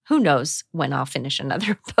who knows when I'll finish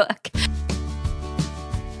another book.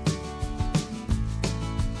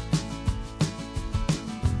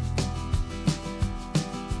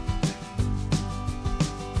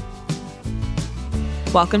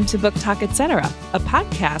 Welcome to Book Talk Etc., a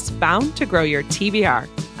podcast bound to grow your TBR.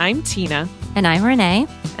 I'm Tina. And I'm Renee.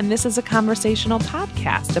 And this is a conversational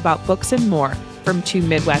podcast about books and more from two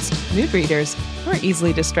Midwest mood readers who are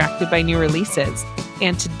easily distracted by new releases.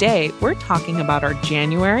 And today, we're talking about our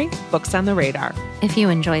January Books on the Radar. If you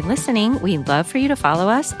enjoyed listening, we'd love for you to follow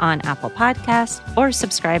us on Apple Podcasts or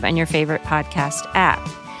subscribe on your favorite podcast app.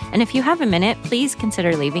 And if you have a minute, please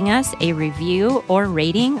consider leaving us a review or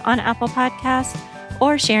rating on Apple Podcasts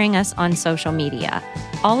or sharing us on social media.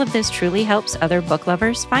 All of this truly helps other book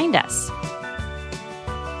lovers find us.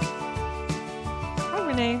 Hi,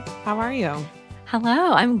 Renee. How are you?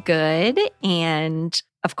 Hello, I'm good. And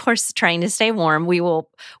of course, trying to stay warm. We will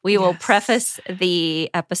preface the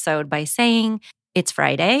episode by saying it's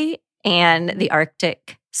Friday and the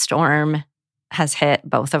Arctic storm has hit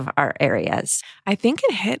both of our areas. I think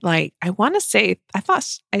it hit I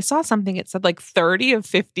thought I saw something. It said 30 of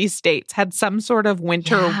 50 states had some sort of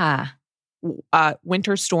winter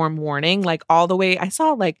storm warning, all the way. I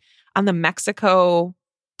saw on the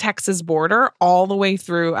Mexico-Texas border all the way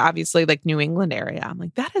through, obviously, New England area. I'm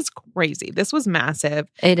like, that is crazy. This was massive.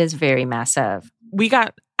 It is very massive. We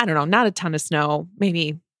got, I don't know, not a ton of snow,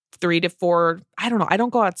 maybe 3 to 4. I don't know. I don't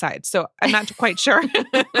go outside, so I'm not quite sure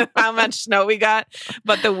how much snow we got.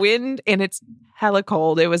 But the wind, and it's hella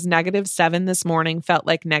cold. It was -7 this morning, felt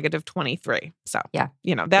like -23. So, yeah,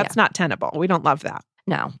 that's not tenable. We don't love that.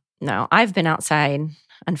 No. I've been outside,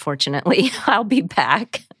 unfortunately. I'll be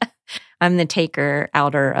back. I'm the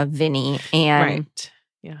taker-outer of Vinny. And right.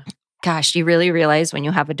 Yeah. Gosh, you really realize when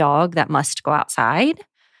you have a dog that must go outside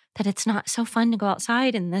that it's not so fun to go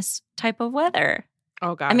outside in this type of weather.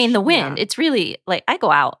 Oh, gosh. I mean, the wind, yeah. It's really I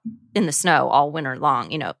go out in the snow all winter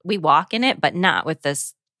long. We walk in it, but not with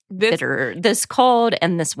this cold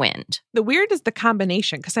and this wind. The weird is the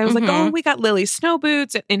combination, because I was we got Lily's snow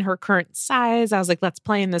boots in her current size. I was like, let's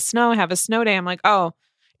play in the snow, have a snow day. I'm like, oh,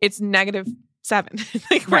 it's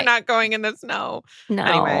 -7. We're not going in the snow. No,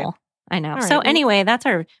 anyway. I know. All so right. anyway, that's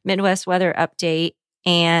our Midwest weather update.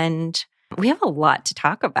 And we have a lot to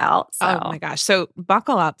talk about. So. Oh my gosh. So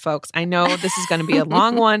buckle up, folks. I know this is going to be a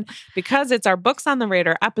long one because it's our Books on the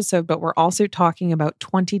Radar episode, but we're also talking about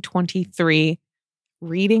 2023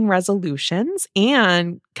 reading resolutions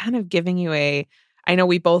and kind of giving you I know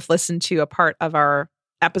we both listened to a part of our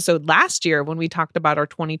episode last year when we talked about our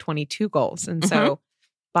 2022 goals. And so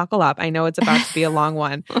buckle up. I know it's about to be a long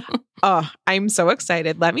one. Oh, I'm so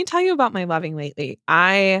excited. Let me tell you about my Loving Lately.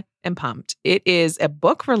 I am pumped. It is a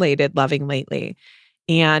book-related Loving Lately,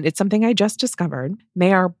 and it's something I just discovered.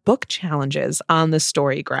 They are book challenges on the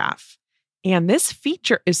Storygraph. And this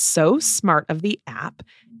feature is so smart of the app.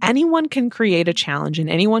 Anyone can create a challenge and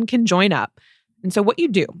anyone can join up. And so what you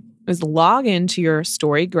do is log into your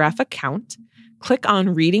Storygraph account, click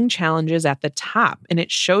on Reading Challenges at the top, and it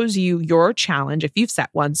shows you your challenge if you've set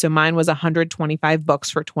one. So mine was 125 books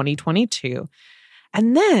for 2022.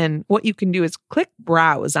 And then what you can do is click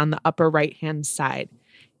Browse on the upper right-hand side.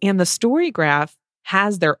 And the Storygraph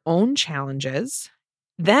has their own challenges.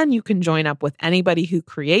 Then you can join up with anybody who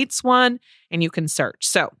creates one and you can search.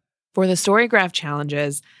 So for the Storygraph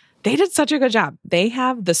challenges, they did such a good job. They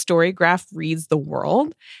have the Storygraph Reads the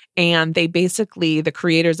World, and they basically, the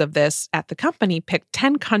creators of this at the company, picked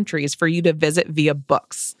 10 countries for you to visit via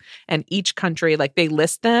books. And each country, they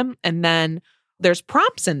list them, and then there's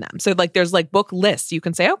prompts in them. So there's book lists. You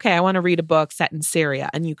can say, okay, I want to read a book set in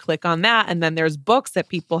Syria, and you click on that, and then there's books that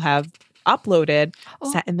people have uploaded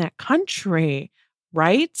set in that country,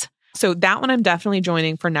 right? So that one I'm definitely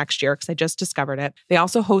joining for next year because I just discovered it. They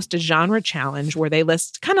also host a genre challenge where they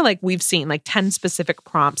list kind of we've seen 10 specific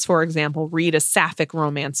prompts. For example, read a sapphic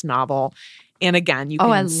romance novel. And again, you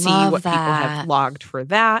can see what people have logged for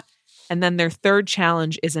that. And then their third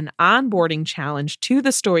challenge is an onboarding challenge to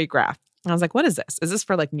the Storygraph. And I was like, what is this? Is this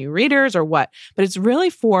for new readers or what? But it's really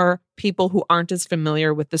for people who aren't as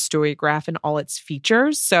familiar with the Storygraph and all its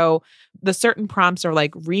features. So the certain prompts are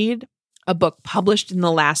read a book published in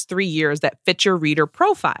the last 3 years that fits your reader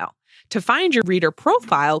profile. To find your reader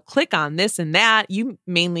profile, click on this and that. You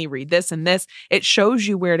mainly read this and this. It shows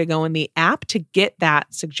you where to go in the app to get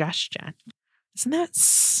that suggestion. Isn't that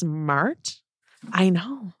smart? I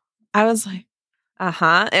know. I was like,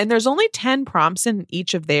 And there's only 10 prompts in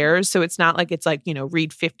each of theirs. So it's not it's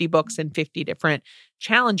read 50 books and 50 different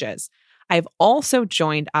challenges. I've also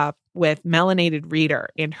joined up with Melanated Reader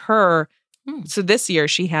and her. So this year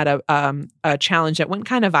she had a challenge that went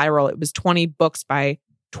kind of viral. It was 20 books by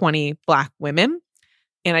 20 Black women.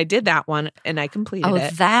 And I did that one and I completed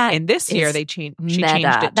it. That and this year she changed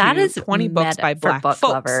it that to is 20 books by Black book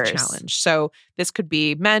folks lovers. challenge. So this could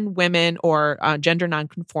be men, women, or gender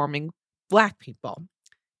nonconforming Black people.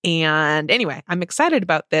 And anyway, I'm excited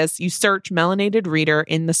about this. You search Melanated Reader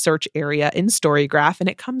in the search area in Storygraph and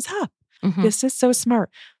it comes up. Mm-hmm. This is so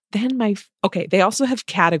smart. Then they also have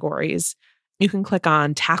categories. You can click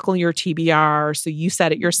on Tackle Your TBR. So you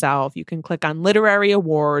said it yourself. You can click on Literary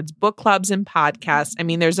Awards, book clubs, and podcasts. I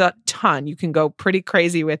mean, there's a ton. You can go pretty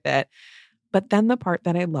crazy with it. But then the part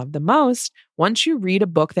that I love the most, once you read a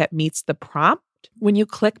book that meets the prompt, when you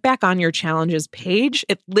click back on your challenges page,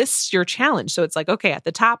 it lists your challenge. So it's like, okay, at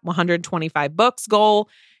the top, 125 books goal.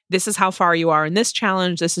 This is how far you are in this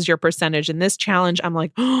challenge. This is your percentage in this challenge. I'm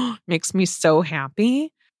like, oh, makes me so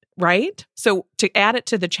happy. Right? So to add it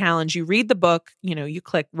to the challenge, you read the book, you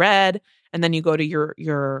click read, and then you go to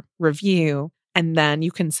your review, and then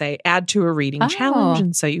you can say add to a reading challenge.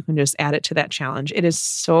 And so you can just add it to that challenge. It is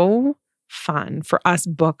so fun for us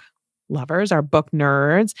book lovers, our book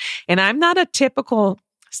nerds. And I'm not a typical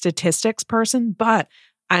statistics person, but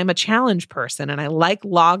I'm a challenge person and I like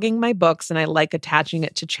logging my books and I like attaching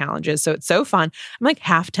it to challenges. So it's so fun. I'm like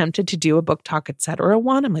half tempted to do a Book Talk, etc.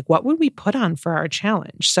 one. I'm like, what would we put on for our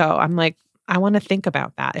challenge? So I'm like, I want to think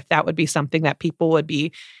about that. If that would be something that people would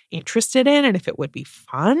be interested in and if it would be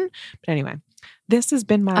fun. But anyway, this has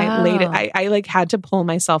been my latest. I had to pull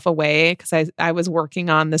myself away because I was working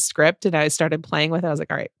on the script and I started playing with it. I was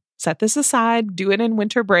like, all right, set this aside, do it in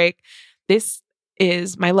winter break. This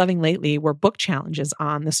is my loving lately were book challenges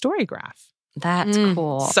on the Storygraph. That's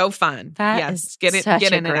cool. So fun. Get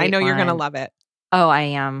in it. I know you're going to love it. Oh, I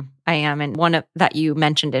am. And one that you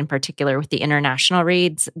mentioned in particular with the international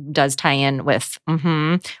reads does tie in with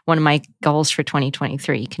one of my goals for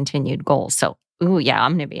 2023, continued goals. So, I'm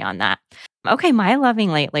going to be on that. Okay, my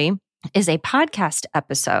loving lately is a podcast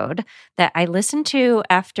episode that I listened to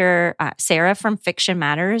after Sarah from Fiction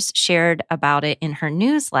Matters shared about it in her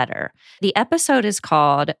newsletter. The episode is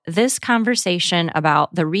called This Conversation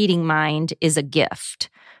About the Reading Mind is a Gift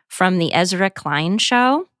from the Ezra Klein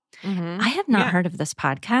Show. Mm-hmm. I have not heard of this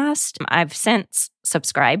podcast. I've since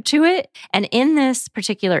subscribed to it. And in this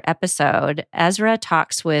particular episode, Ezra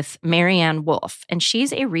talks with Marianne Wolf, and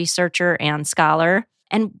she's a researcher and scholar.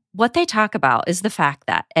 And what they talk about is the fact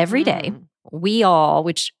that every day we all,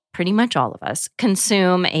 which pretty much all of us,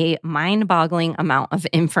 consume a mind-boggling amount of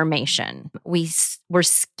information. We're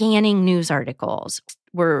scanning news articles.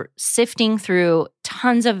 We're sifting through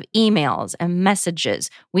tons of emails and messages.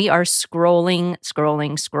 We are scrolling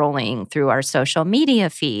through our social media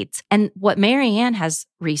feeds. And what Marianne has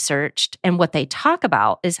researched and what they talk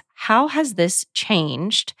about is how has this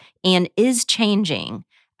changed and is changing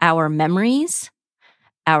our memories,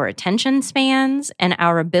 our attention spans, and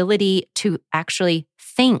our ability to actually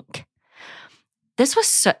think. This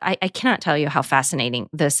was I cannot tell you how fascinating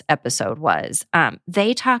this episode was.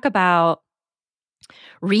 They talk about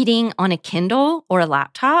reading on a Kindle or a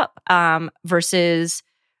laptop versus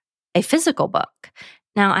a physical book.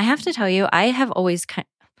 Now, I have to tell you, I have always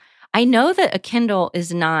I know that a Kindle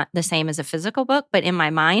is not the same as a physical book, but in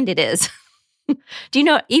my mind it is. Do you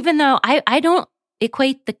know, even though I don't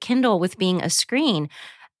equate the Kindle with being a screen,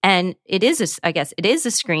 and it is, I guess it is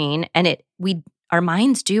a screen, and our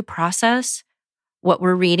minds do process what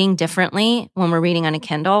we're reading differently when we're reading on a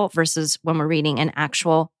Kindle versus when we're reading an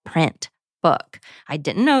actual print book. I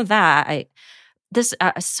didn't know that.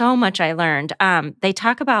 So much I learned. They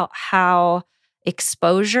talk about how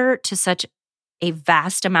exposure to such a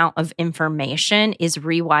vast amount of information is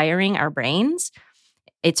rewiring our brains.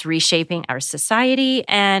 It's reshaping our society.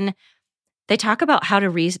 And they talk about how to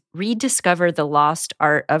rediscover the lost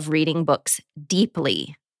art of reading books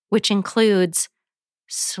deeply, which includes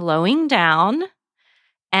slowing down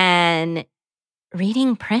and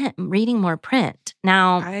reading more print.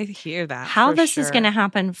 Now, I hear that. How this is going to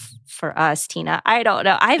happen for us, Tina, I don't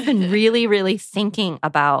know. I've been really, really thinking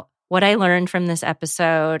about what I learned from this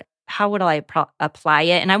episode. How would I apply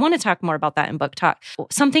it? And I want to talk more about that in Book Talk.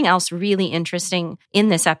 Something else really interesting in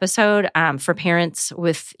this episode for parents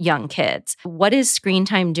with young kids. What is screen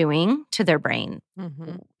time doing to their brain?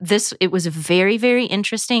 Mm-hmm. It was very, very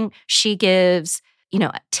interesting. She gives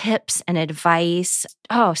tips and advice.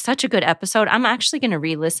 Oh, such a good episode. I'm actually going to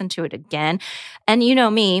re-listen to it again. And you know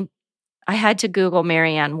me, I had to Google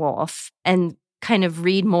Marianne Wolf and kind of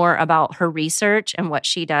read more about her research and what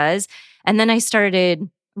she does. And then I started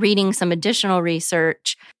reading some additional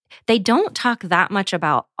research. They don't talk that much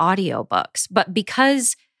about audiobooks, but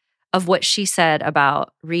because of what she said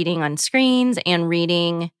about reading on screens and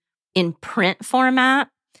reading in print format,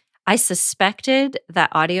 I suspected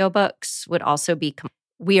that audiobooks would also be,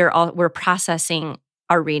 we're processing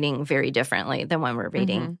our reading very differently than when we're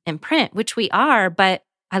reading in print, which we are, but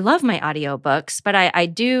I love my audiobooks, but I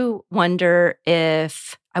do wonder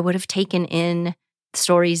if I would have taken in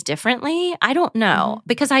stories differently. I don't know,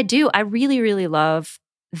 because I really, really love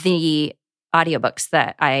the audiobooks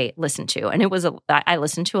that I listen to. And I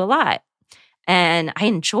listened to a lot and I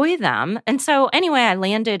enjoy them. And so anyway, I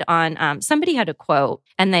landed on, somebody had a quote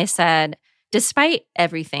and they said, despite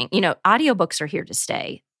everything, audiobooks are here to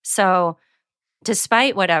stay. So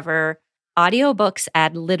despite whatever, audiobooks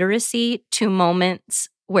add literacy to moments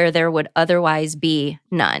where there would otherwise be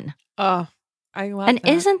none. Oh, I love and that.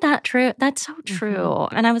 Isn't that true? That's so true.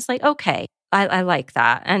 And I was like, okay, I like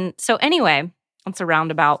that. And so anyway, it's a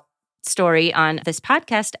roundabout story on this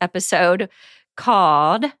podcast episode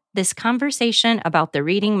called This Conversation About the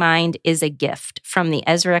Reading Mind is a Gift from the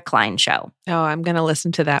Ezra Klein Show. Oh, I'm going to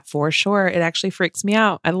listen to that for sure. It actually freaks me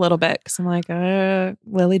out a little bit because I'm like,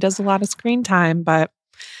 Lily does a lot of screen time, but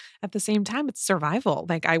at the same time, it's survival.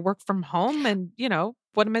 Like I work from home and,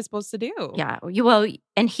 what am I supposed to do? Yeah.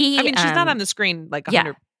 And he, I mean, she's not on the screen like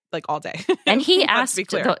 100, like all day. And he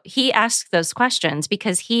asked those questions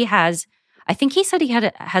because I think he said he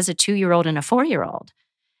has a 2-year-old and a 4-year-old.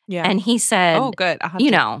 Yeah. And he said, oh, good. I'll have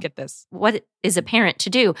to get this. What is a parent to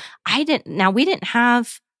do? We didn't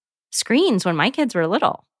have screens when my kids were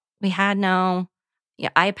little. We had no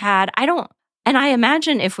iPad. And I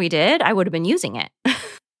imagine if we did, I would have been using it.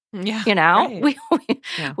 Yeah. Right.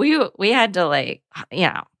 Yeah. We had to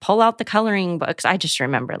pull out the coloring books. I just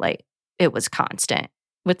remember it was constant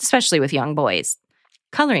especially with young boys,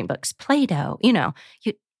 coloring books, Play-Doh,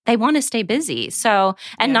 they want to stay busy. So,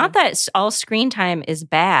 and not that all screen time is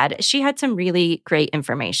bad. She had some really great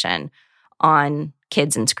information on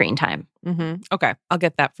kids and screen time. Mm-hmm. Okay. I'll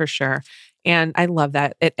get that for sure. And I love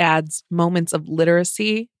that. It adds moments of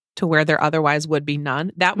literacy to where there otherwise would be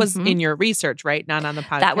none. That was in your research, right? Not on the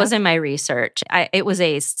podcast? That was in my research. It was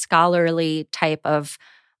a scholarly type of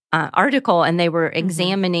article, and they were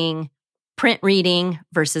examining print reading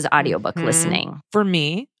versus audiobook listening. For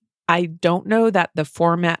me, I don't know that the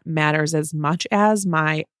format matters as much as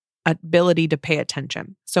my ability to pay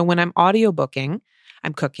attention. So when I'm audiobooking,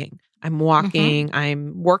 I'm cooking, I'm walking,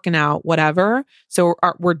 I'm working out, whatever. So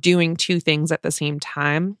we're doing two things at the same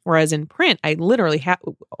time. Whereas in print, I literally have,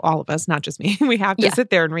 all of us, not just me, we have to sit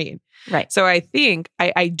there and read. Right. So I think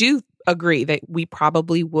I do agree that we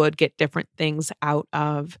probably would get different things out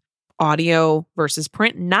of audio versus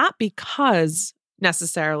print, not because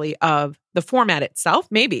necessarily of the format itself.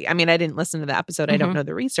 Maybe. I mean, I didn't listen to the episode. I don't know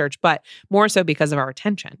the research, but more so because of our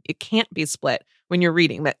attention. It can't be split when you're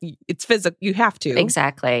reading. That it's physical. You have to.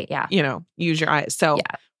 Exactly. Yeah. Use your eyes. So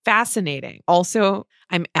fascinating. Also,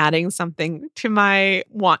 I'm adding something to my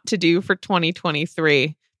want to do for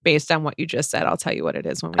 2023 based on what you just said. I'll tell you what it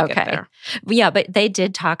is when we get there. Yeah, but they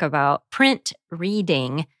did talk about print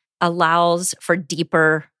reading allows for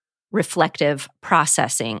deeper reflective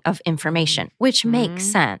processing of information, which makes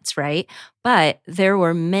sense, right? But there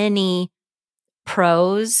were many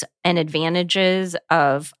pros and advantages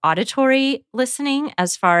of auditory listening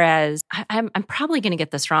as far as, I'm probably going to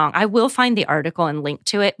get this wrong. I will find the article and link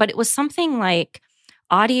to it, but it was something like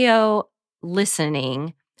audio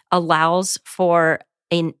listening allows for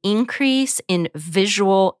an increase in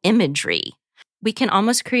visual imagery. We can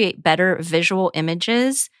almost create better visual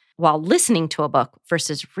images while listening to a book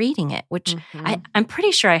versus reading it, which I'm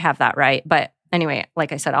pretty sure I have that right. But anyway,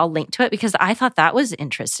 like I said, I'll link to it because I thought that was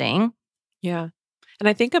interesting. Yeah. And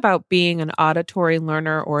I think about being an auditory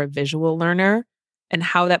learner or a visual learner and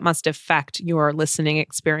how that must affect your listening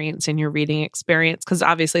experience and your reading experience. Because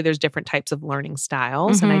obviously there's different types of learning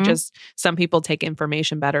styles. And some people take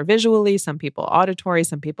information better visually, some people auditory,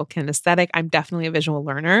 some people kinesthetic. I'm definitely a visual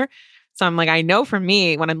learner. So I'm like, I know for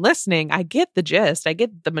me, when I'm listening, I get the gist, I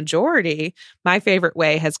get the majority. My favorite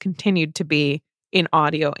way has continued to be in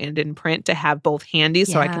audio and in print to have both handy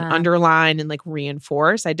so I can underline and like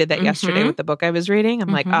reinforce. I did that yesterday with the book I was reading.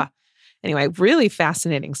 I'm like, anyway, really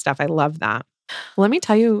fascinating stuff. I love that. Let me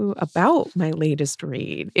tell you about my latest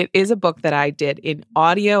read. It is a book that I did in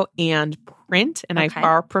audio and print, and I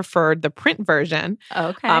far preferred the print version.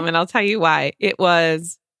 Okay. And I'll tell you why. It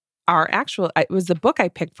was the book I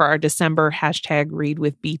picked for our December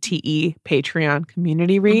 #ReadWithBTE Patreon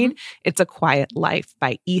community read. It's A Quiet Life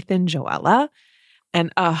by Ethan Joella.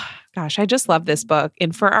 And gosh, I just love this book.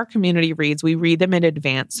 And for our community reads, we read them in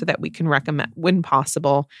advance so that we can recommend, when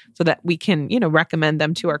possible, so that we can, recommend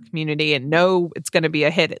them to our community and know it's going to be a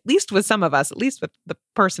hit, at least with some of us, at least with the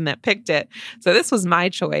person that picked it. So this was my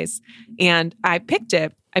choice. And I picked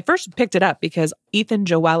it I first picked it up because Ethan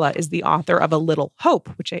Joella is the author of A Little Hope,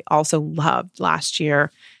 which I also loved last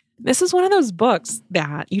year. This is one of those books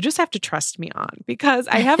that you just have to trust me on because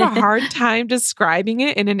I have a hard time describing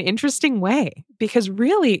it in an interesting way because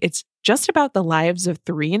really it's just about the lives of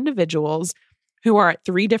three individuals who are at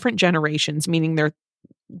three different generations, meaning they're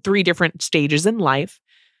three different stages in life,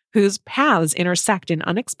 whose paths intersect in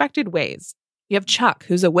unexpected ways. You have Chuck,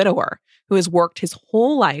 who's a widower, who has worked his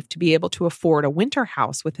whole life to be able to afford a winter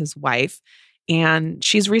house with his wife, and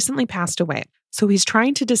she's recently passed away. So he's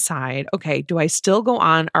trying to decide, okay, do I still go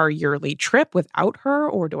on our yearly trip without her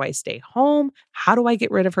or do I stay home? How do I get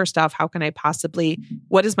rid of her stuff? How can I possibly,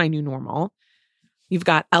 what is my new normal? You've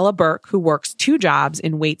got Ella Burke, who works 2 jobs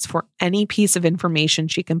and waits for any piece of information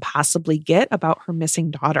she can possibly get about her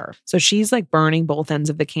missing daughter. So she's like burning both ends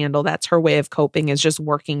of the candle. That's her way of coping, is just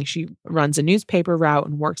working. She runs a newspaper route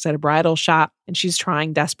and works at a bridal shop, and she's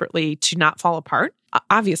trying desperately to not fall apart,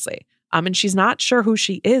 obviously. And she's not sure who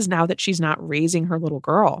she is now that she's not raising her little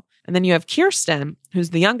girl. And then you have Kirsten, who's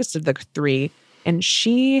the youngest of the 3, and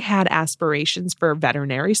she had aspirations for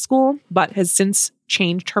veterinary school, but has since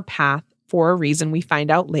changed her path for a reason we find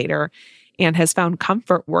out later, and has found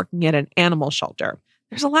comfort working at an animal shelter.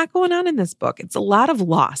 There's a lot going on in this book. It's a lot of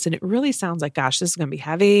loss, and it really sounds like, gosh, this is going to be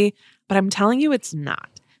heavy, but I'm telling you, it's not.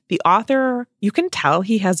 The author, you can tell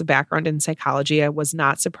he has a background in psychology. I was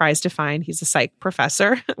not surprised to find he's a psych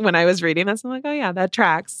professor when I was reading this. I'm like, oh yeah, that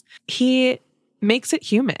tracks. He makes it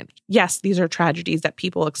human. Yes, these are tragedies that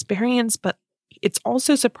people experience, but it's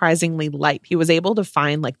also surprisingly light. He was able to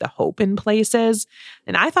find like the hope in places,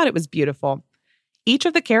 and I thought it was beautiful. Each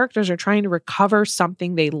of the characters are trying to recover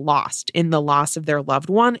something they lost in the loss of their loved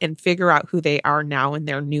one and figure out who they are now in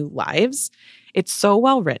their new lives. It's so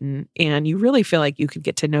well written, and you really feel like you could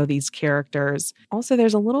get to know these characters. Also,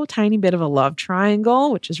 there's a little tiny bit of a love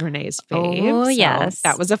triangle, which is Renee's fave. Oh, so yes.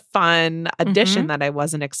 that was a fun addition that I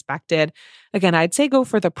wasn't expected. Again, I'd say go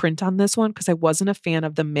for the print on this one because I wasn't a fan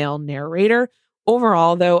of the male narrator.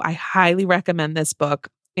 Overall, though, I highly recommend this book,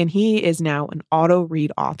 and he is now an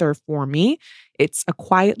auto-read author for me. It's A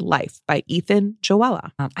Quiet Life by Ethan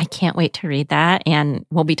Joella. I can't wait to read that, and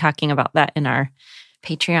we'll be talking about that in our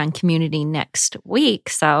Patreon community next week.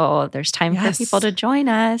 So there's time for people to join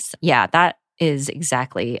us. Yeah, that is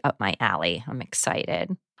exactly up my alley. I'm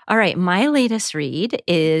excited. All right, my latest read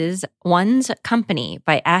is One's Company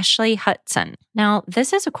by Ashley Hudson. Now,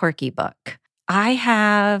 this is a quirky book. I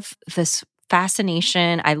have this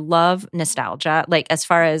fascination. I love nostalgia. Like, as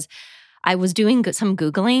far as I was doing some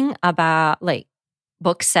Googling about like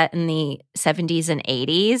books set in the 70s and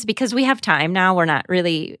 80s because we have time now. We're not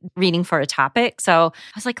really reading for a topic. So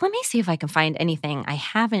I was like, let me see if I can find anything I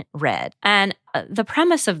haven't read. And the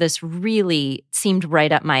premise of this really seemed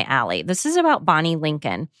right up my alley. This is about Bonnie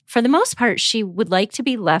Lincoln. For the most part, she would like to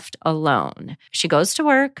be left alone. She goes to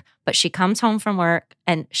work, but she comes home from work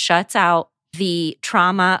and shuts out the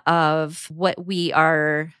trauma of what we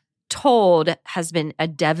are told has been a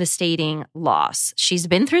devastating loss. She's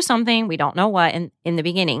been through something, we don't know what in the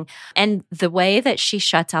beginning. And the way that she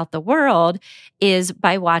shuts out the world is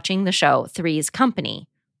by watching the show Three's Company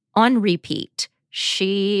on repeat.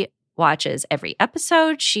 She watches every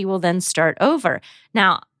episode. She will then start over.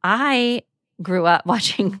 Now, I grew up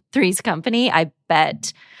watching Three's Company. I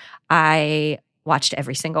bet I watched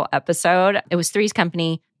every single episode. It was Three's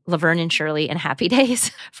Company, Laverne and Shirley, and Happy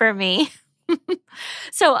Days for me.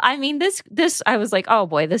 So, I mean, this, I was like, oh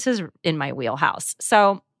boy, this is in my wheelhouse.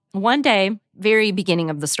 So one day, very beginning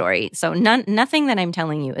of the story, so nothing that I'm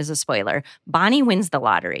telling you is a spoiler. Bonnie wins the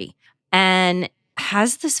lottery and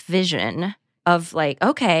has this vision of like,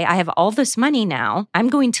 okay, I have all this money now. I'm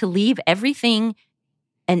going to leave everything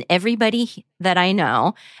and everybody that I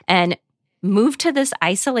know and move to this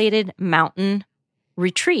isolated mountain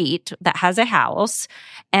retreat that has a house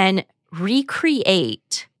and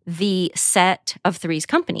recreate the set of Three's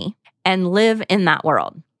Company and live in that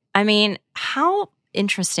world. I mean, how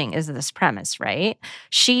interesting is this premise, right?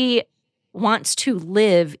 She wants to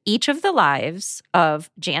live each of the lives of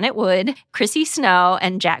Janet Wood, Chrissy Snow,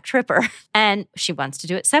 and Jack Tripper. And she wants to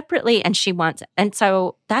do it separately. And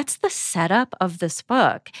so that's the setup of this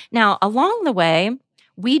book. Now, along the way,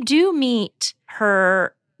 we do meet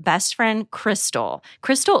her best friend, Crystal.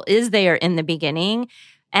 Crystal is there in the beginning.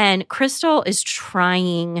 And Crystal is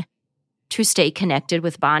trying to stay connected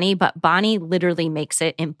with Bonnie, but Bonnie literally makes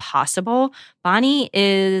it impossible. Bonnie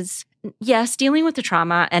is, yes, dealing with the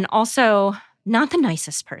trauma and also not the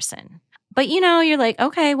nicest person. But you're like,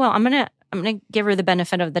 okay, well, I'm gonna give her the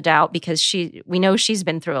benefit of the doubt because we know she's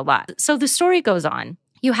been through a lot. So the story goes on.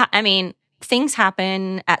 Things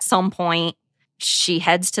happen at some point. she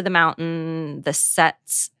heads to the mountain, the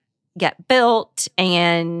sets get built,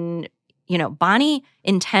 and, Bonnie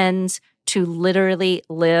intends to literally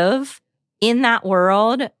live in that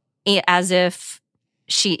world as if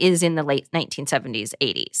she is in the late 1970s,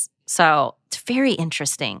 80s. So it's very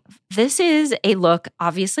interesting. This is a look,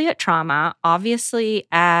 obviously, at trauma, obviously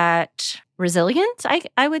at resilience,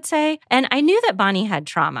 I would say. And I knew that Bonnie had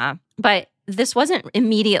trauma, but this wasn't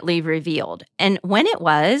immediately revealed. And when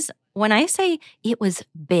I say it was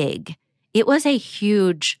big, it was a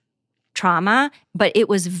huge trauma, but it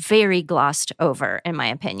was very glossed over, in my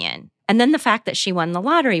opinion. And then the fact that she won the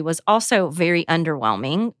lottery was also very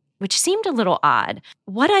underwhelming, which seemed a little odd.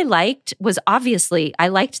 What I liked was, obviously, I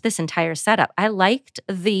liked this entire setup. I liked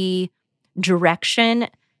the direction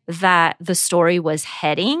that the story was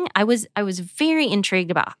heading. I was very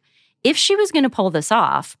intrigued about if she was going to pull this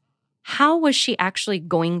off. How was she actually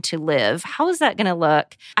going to live? How is that going to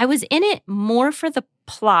look? I was in it more for the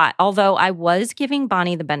plot, although I was giving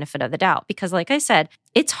Bonnie the benefit of the doubt because, like I said,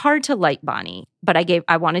 it's hard to like Bonnie, but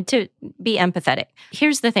I wanted to be empathetic.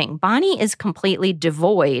 Here's the thing. Bonnie is completely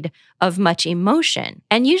devoid of much emotion.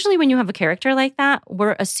 And usually when you have a character like that,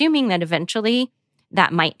 we're assuming that eventually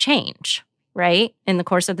that might change, right? In the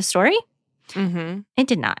course of the story. Mm-hmm. It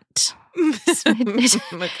did not.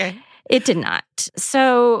 Okay. It did not.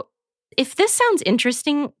 So if this sounds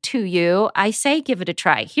interesting to you, I say give it a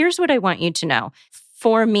try. Here's what I want you to know.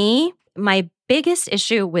 For me, my biggest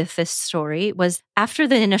issue with this story was after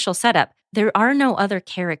the initial setup, there are no other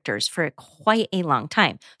characters for quite a long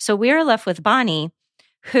time. So we are left with Bonnie,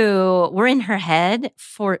 who we're in her head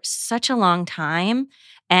for such a long time.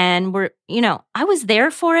 And I was there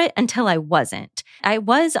for it until I wasn't. I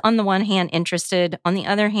was, on the one hand, interested. On the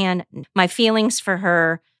other hand, my feelings for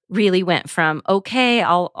her really went from, okay,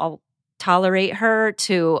 I'll tolerate her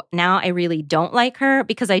to now I really don't like her,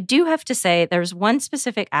 because I do have to say there's one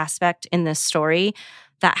specific aspect in this story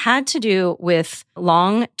that had to do with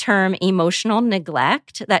long-term emotional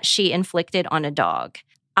neglect that she inflicted on a dog.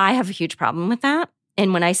 I have a huge problem with that.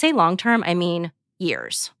 And when I say long-term, I mean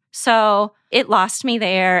years. So it lost me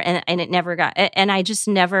there and it never got, and I just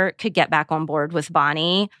never could get back on board with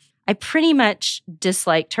Bonnie. I pretty much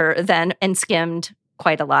disliked her then and skimmed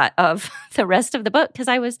quite a lot of the rest of the book because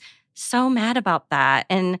I was so mad about that.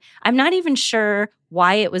 And I'm not even sure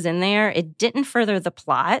why it was in there. It didn't further the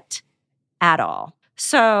plot at all.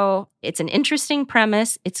 So it's an interesting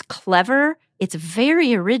premise. It's clever. It's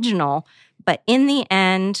very original, but in the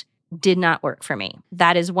end, did not work for me.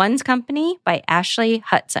 That is One's Company by Ashley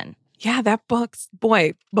Hudson. Yeah, that book's,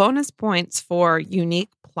 boy, bonus points for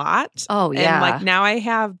unique plot. Oh, yeah. And now I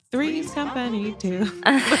have Three's Company too.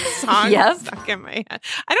 The song stuck in my head.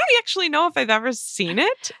 I don't actually know if I've ever seen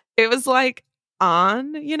it. It was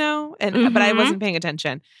on, but I wasn't paying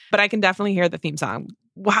attention. But I can definitely hear the theme song.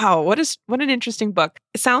 Wow, what an interesting book.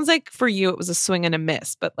 It sounds like for you it was a swing and a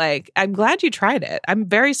miss, but I'm glad you tried it. I'm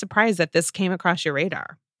very surprised that this came across your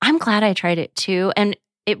radar. I'm glad I tried it too. And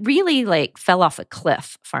it really fell off a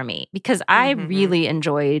cliff for me because I really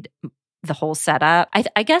enjoyed the whole setup.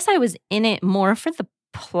 I guess I was in it more for the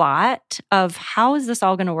plot of how is this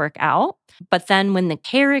all going to work out? But then when the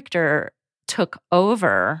character took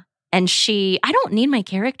over and I don't need my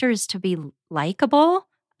characters to be likable.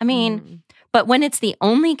 I mean, but when it's the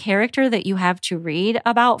only character that you have to read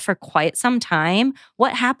about for quite some time,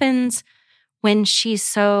 what happens when she's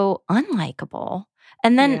so unlikable?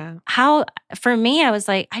 And then for me, I was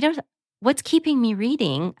like, what's keeping me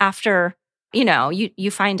reading after,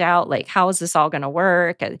 you find out how is this all going to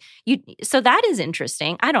work? So that is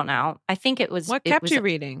interesting. I don't know. I think it was. What kept you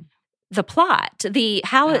reading? The plot,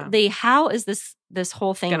 how is this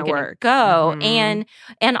whole thing going to go? And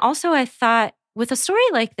also I thought with a story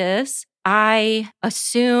like this, I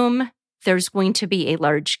assume there's going to be a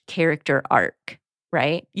large character arc,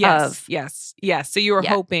 right? Yes. So you were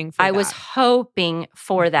hoping for that. I was hoping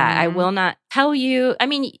for that. I will not tell you. I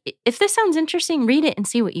mean, if this sounds interesting, read it and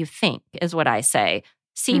see what you think is what I say.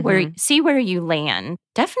 See where you land.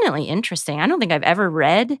 Definitely interesting. I don't think I've ever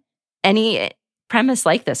read any premise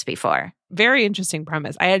like this before. Very interesting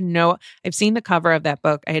premise. I've seen the cover of that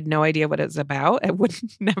book. I had no idea what it's about. I would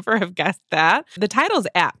never have guessed that. The title's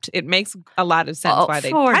apt. It makes a lot of sense why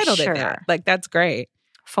they titled it that. That's great.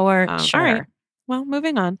 For sure. All right. Well,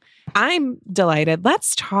 moving on. I'm delighted.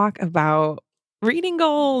 Let's talk about reading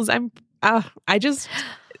goals.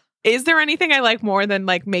 Is there anything I like more than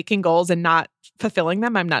making goals and not fulfilling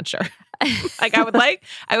them? I'm not sure. I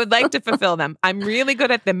would like to fulfill them. I'm really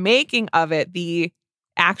good at the making of it. The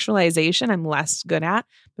actualization I'm less good at,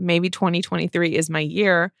 but maybe 2023 is my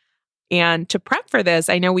year. And to prep for this,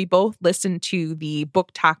 I know we both listened to the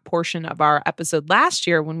book talk portion of our episode last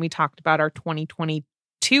year when we talked about our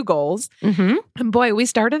 2022 goals. Mm-hmm. And boy, we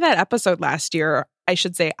started that episode last year. I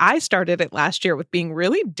should say I started it last year with being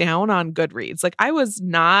really down on Goodreads. Like I was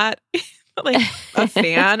not like a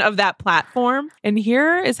fan of that platform. And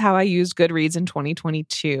here is how I used Goodreads in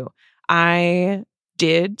 2022. I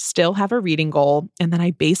did still have a reading goal, and then I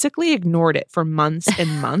basically ignored it for months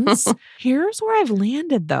and months. Here's where I've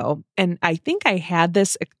landed though. And I think I had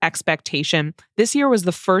this expectation. This year was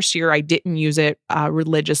the first year I didn't use it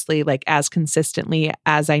religiously, like as consistently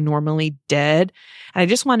as I normally did. And I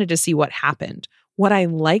just wanted to see what happened. What I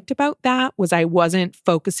liked about that was I wasn't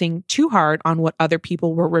focusing too hard on what other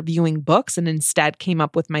people were reviewing books and instead came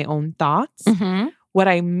up with my own thoughts. Mm-hmm. What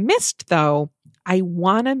I missed though, I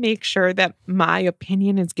want to make sure that my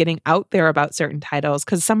opinion is getting out there about certain titles,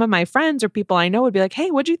 because some of my friends or people I know would be like, hey,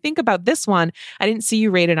 what'd you think about this one? I didn't see you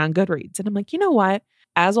rated on Goodreads. And I'm like, you know what?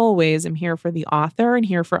 As always, I'm here for the author and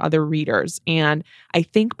here for other readers. And I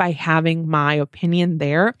think by having my opinion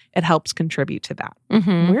there, it helps contribute to that.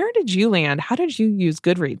 Mm-hmm. Where did you land? How did you use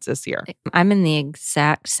Goodreads this year? I'm in the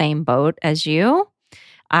exact same boat as you.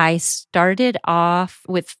 I started off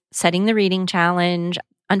with setting the reading challenge.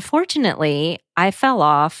 Unfortunately, I fell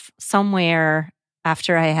off somewhere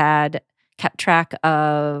after I had kept track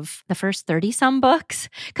of the first 30-some books,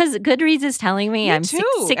 because Goodreads is telling me I'm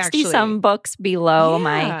 60-some books below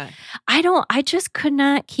my... I just could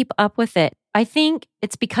not keep up with it. I think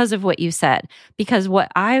it's because of what you said, because what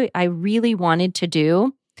I really wanted to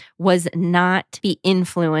do was not be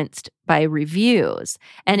influenced by reviews.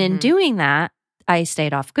 And in doing that, I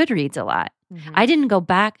stayed off Goodreads a lot. Mm-hmm. I didn't go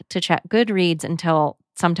back to check Goodreads until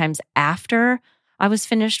sometimes after I was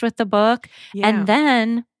finished with the book. Yeah. And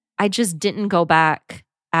then I just didn't go back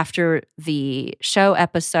after the show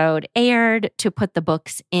episode aired to put the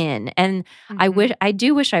books in. And I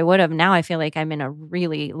do wish I would have. Now I feel like I'm in a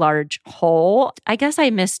really large hole. I guess I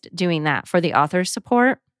missed doing that for the author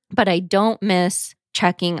support, but I don't miss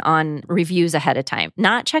checking on reviews ahead of time.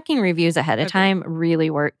 Not checking reviews ahead of time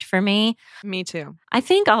really worked for me. Me too. I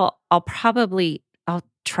think I'll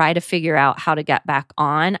try to figure out how to get back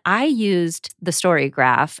on. I used the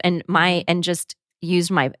Storygraph and just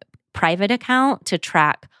used my private account to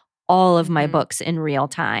track all of my books in real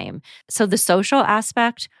time. So the social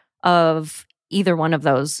aspect of either one of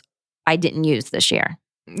those, I didn't use this year.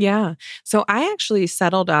 Yeah. So I actually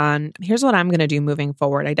settled on, here's what I'm going to do moving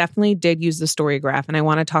forward. I definitely did use the Storygraph, and I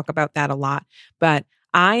want to talk about that a lot. But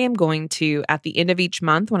I am going to, at the end of each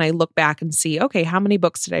month, when I look back and see, okay, how many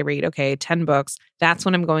books did I read? Okay, 10 books. That's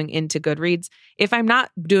when I'm going into Goodreads. If I'm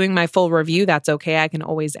not doing my full review, that's okay. I can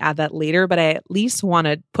always add that later, but I at least want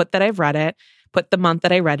to put that I've read it, put the month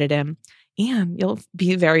that I read it in. And you'll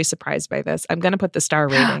be very surprised by this. I'm going to put the star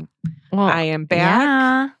rating. Well, I am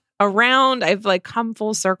back around. I've come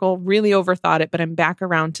full circle, really overthought it, but I'm back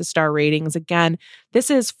around to star ratings. Again,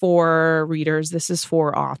 this is for readers. This is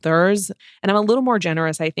for authors. And I'm a little more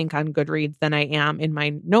generous, I think, on Goodreads than I am in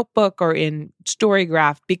my notebook or in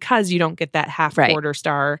Storygraph, because you don't get that half-quarter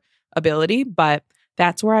star ability. But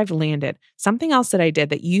that's where I've landed. Something else that I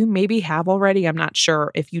did that you maybe have already, I'm not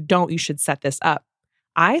sure. If you don't, you should set this up.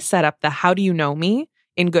 I set up the How Do You Know Me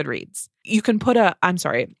in Goodreads. You can put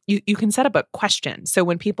you can set up a question. So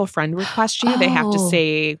when people friend request you, they have to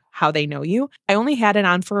say how they know you. I only had it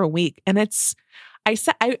on for a week, and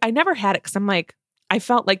I never had it because I'm like, I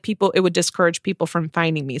felt like it would discourage people from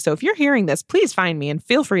finding me. So if you're hearing this, please find me and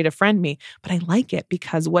feel free to friend me. But I like it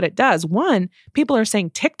because what it does, one, people are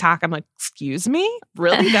saying TikTok. I'm like, excuse me?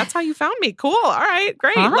 Really? That's how you found me? Cool. All right.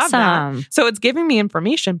 Great. Awesome. Love that. So it's giving me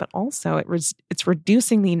information, but also it's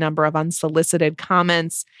reducing the number of unsolicited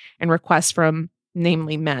comments and requests from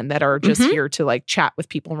namely men that are just here to chat with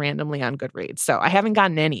people randomly on Goodreads. So I haven't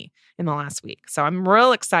gotten any in the last week. So I'm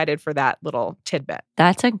real excited for that little tidbit.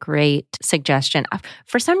 That's a great suggestion.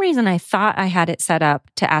 For some reason, I thought I had it set up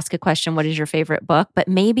to ask a question, what is your favorite book? But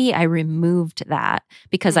maybe I removed that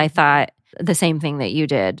because I thought the same thing that you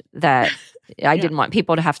did, that I didn't want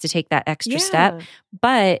people to have to take that extra step.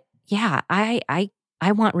 But yeah,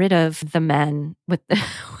 I want rid of the men with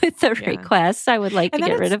the requests. I would like to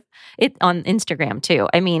get rid of it on Instagram too.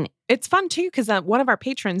 I mean, it's fun too because one of our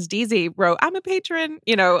patrons, DZ, wrote, "I'm a patron,"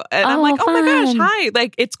 and I'm like, "Oh my gosh, hi!"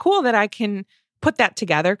 It's cool that I can put that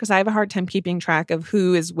together because I have a hard time keeping track of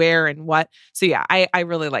who is where and what. So yeah, I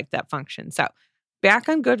really like that function. So back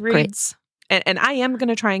on Goodreads, and I am going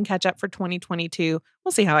to try and catch up for 2022.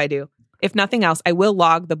 We'll see how I do. If nothing else, I will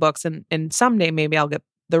log the books, and someday maybe I'll get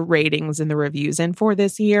the ratings and the reviews in for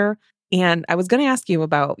this year. And I was going to ask you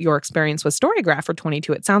about your experience with Storygraph for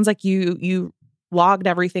 22. It sounds like you logged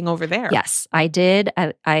everything over there. Yes, I did.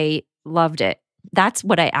 I loved it. That's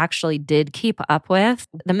what I actually did keep up with.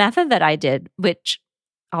 The method that I did, which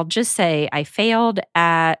I'll just say I failed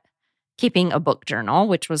at keeping a book journal,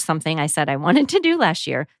 which was something I said I wanted to do last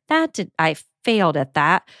year. I failed at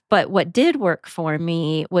that. But what did work for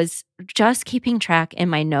me was just keeping track in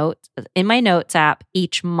my notes app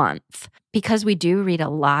each month. Because we do read a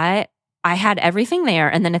lot, I had everything there.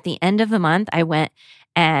 And then at the end of the month, I went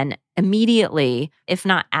and immediately, if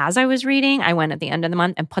not as I was reading, I went at the end of the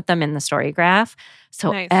month and put them in the story graph.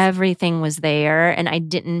 So Nice. Everything was there and I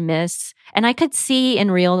didn't miss. And I could see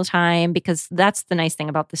in real time, because that's the nice thing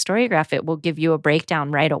about the story graph. It will give you a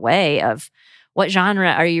breakdown right away of what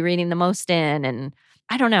genre are you reading the most in. And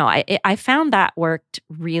I don't know. I found that worked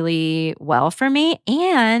really well for me.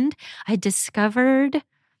 And I discovered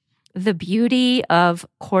the beauty of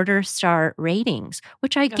quarter star ratings,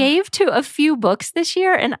 which I gave to a few books this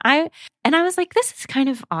year. And I was like, this is kind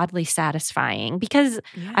of oddly satisfying because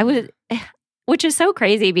which is so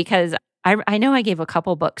crazy because I know I gave a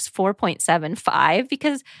couple books 4.75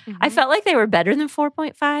 because I felt like they were better than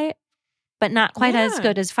 4.5, but not quite as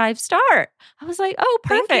good as 5-star. I was like, oh,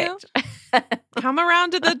 perfect. Come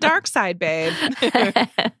around to the dark side, babe.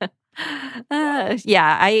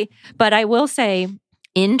 But I will say,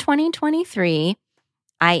 in 2023,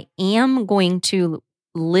 I am going to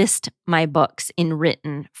list my books in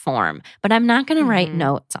written form, but I'm not going to write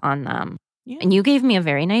notes on them. Yeah. And you gave me a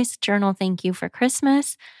very nice journal. Thank you for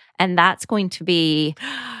Christmas. And that's going to be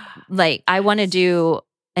like, I want to do,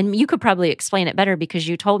 and you could probably explain it better because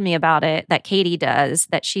you told me about it, that Katie does,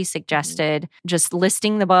 that she suggested just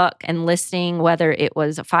listing the book and listing whether it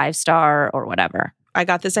was a 5-star or whatever. I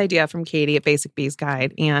got this idea from Katie at Basic Bees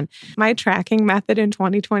Guide, and my tracking method in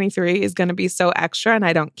 2023 is going to be so extra, and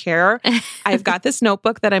I don't care. I've got this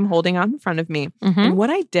notebook that I'm holding out in front of me. And what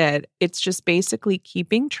I did, it's just basically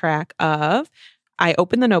keeping track of, I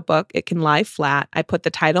open the notebook, it can lie flat. I put the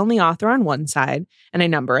title and the author on one side, and I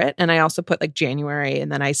number it. And I also put like January, and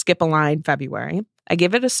then I skip a line, February. I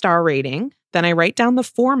give it a star rating. Then I write down the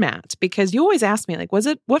format because you always ask me, like,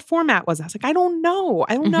 what format was it? I was like, I don't know.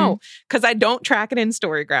 Because I don't track it in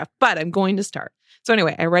Storygraph, but I'm going to start. So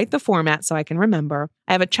anyway, I write the format so I can remember.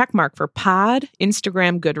 I have a check mark for Pod,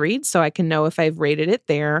 Instagram, Goodreads, so I can know if I've rated it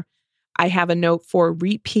there. I have a note for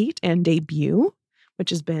repeat and debut, which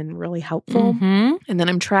has been really helpful. And then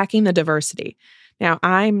I'm tracking the diversity. Now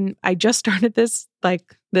I just started this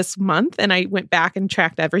this month and I went back and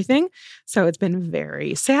tracked everything. So it's been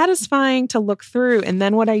very satisfying to look through. And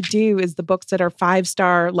then what I do is the books that are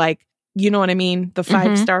 5-star, like, you know what I mean? The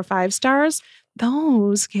 5-star, 5 stars,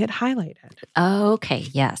 those get highlighted. Okay.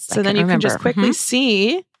 Yes. So then you can just quickly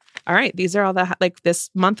see, all right, these are all this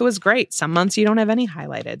month was great. Some months you don't have any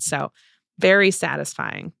highlighted. So very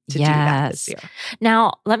satisfying to do that this year.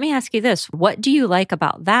 Now, let me ask you this. What do you like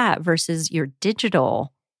about that versus your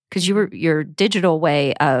digital? Because your digital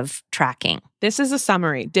way of tracking. This is a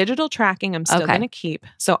summary. Digital tracking, I'm still going to keep.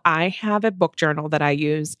 So I have a book journal that I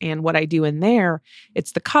use. And what I do in there,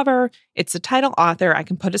 it's the cover, it's the title, author. I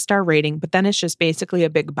can put a star rating, but then it's just basically a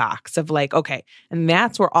big box of like, okay. And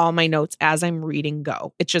that's where all my notes as I'm reading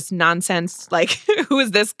go. It's just nonsense. Like, who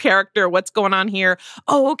is this character? What's going on here?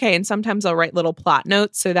 Oh, okay. And sometimes I'll write little plot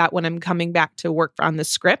notes so that when I'm coming back to work on the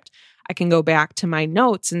script, I can go back to my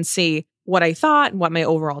notes and see what I thought and what my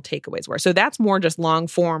overall takeaways were. So that's more just long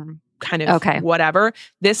form kind of whatever.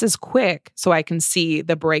 This is quick so I can see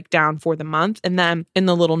the breakdown for the month. And then in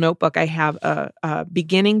the little notebook, I have a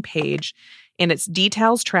beginning page and it's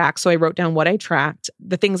details track. So I wrote down what I tracked,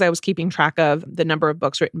 the things I was keeping track of, the number of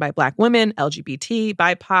books written by Black women, LGBT,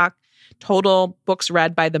 BIPOC, total books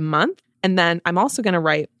read by the month. And then I'm also going to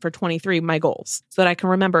write for 23 my goals so that I can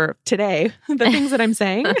remember today the things that I'm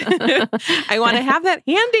saying. I want to have that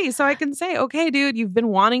handy so I can say, okay, dude, you've been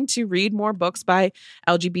wanting to read more books by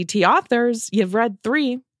LGBT authors. You've read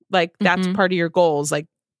 3. Like that's part of your goals. Like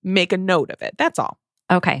make a note of it. That's all.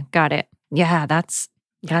 Okay. Got it. Yeah, that's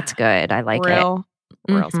good. I like it.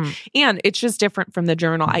 And it's just different from the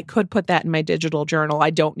journal. I could put that in my digital journal. I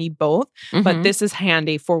don't need both, but this is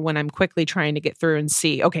handy for when I'm quickly trying to get through and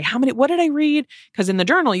see, okay, what did I read? Because in the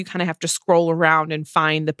journal, you kind of have to scroll around and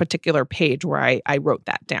find the particular page where I wrote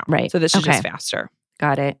that down. Right. So this is just faster.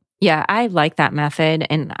 Got it. Yeah, I like that method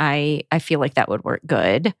and I feel like that would work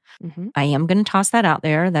good. I am going to toss that out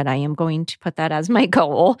there that I am going to put that as my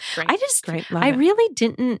goal. Great. I really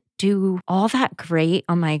didn't do all that great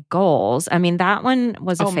on my goals. I mean, that one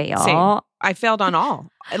was a fail. Same. I failed on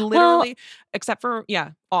all. I literally, except for,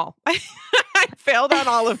 all. I failed on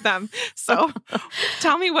all of them. So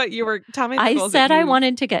tell me the I goals said that I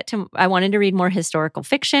wanted to read more historical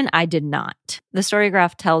fiction. I did not. The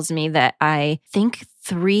Storygraph tells me that I think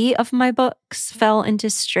 3 of my books fell into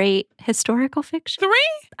straight historical fiction. 3?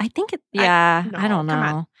 I think I don't know. Come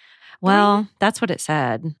on. Well, that's what it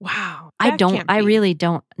said. Wow. I really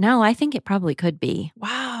don't know. I think it probably could be.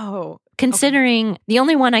 Wow. Considering the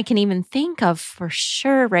only one I can even think of for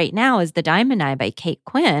sure right now is The Diamond Eye by Kate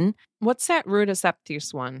Quinn. What's that Ruta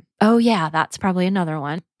Septius one? Oh, yeah, that's probably another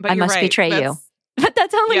one. But I must betray you. But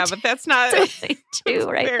that's only yeah, but that's not only 2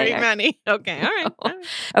 right very there. many. Okay, all right. All right.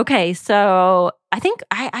 Okay, so I think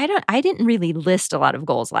I didn't really list a lot of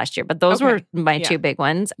goals last year, but those were my 2 big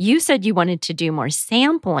ones. You said you wanted to do more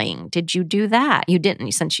sampling. Did you do that? You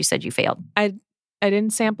didn't, since you said you failed. I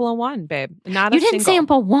didn't sample a one, babe. Not you a didn't single.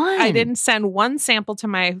 Sample one. I didn't send one sample to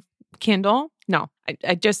my Kindle. No,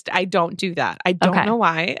 I don't do that. I don't know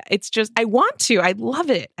why. It's just, I want to. I love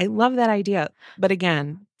it. I love that idea. But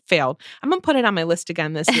again, failed. I'm going to put it on my list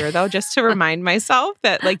again this year, though, just to remind myself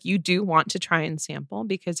that like you do want to try and sample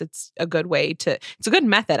because it's a good way it's a good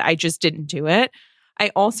method. I just didn't do it.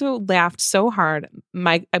 I also laughed so hard.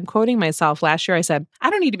 I'm quoting myself. Last year I said, I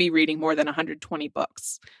don't need to be reading more than 120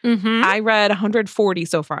 books. Mm-hmm. I read 140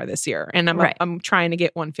 so far this year, and I'm trying to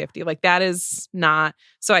get 150. Like that is not,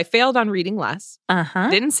 so I failed on reading less,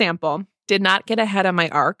 didn't sample, did not get ahead on my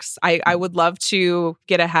ARCs. I would love to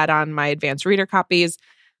get ahead on my advanced reader copies.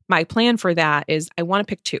 My plan for that is I want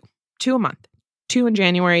to pick 2 a month, 2 in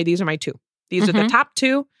January. These are my 2. These are the top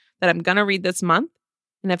 2 that I'm going to read this month.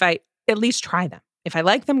 And if I at least try them, if I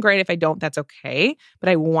like them, great. If I don't, that's okay. But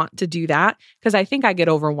I want to do that because I think I get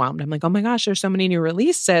overwhelmed. I'm like, oh my gosh, there's so many new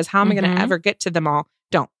releases. How am I going to ever get to them all?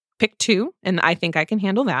 Don't. Pick 2. And I think I can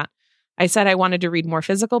handle that. I said I wanted to read more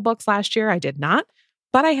physical books last year. I did not.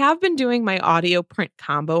 But I have been doing my audio print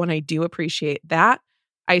combo, and I do appreciate that.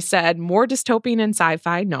 I said more dystopian and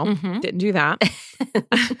sci-fi. No, didn't do that.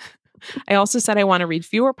 I also said I want to read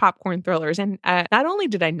fewer popcorn thrillers. And not only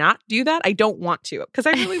did I not do that, I don't want to because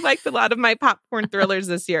I really liked a lot of my popcorn thrillers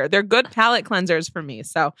this year. They're good palate cleansers for me.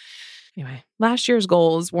 So anyway, last year's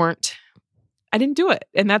goals I didn't do it.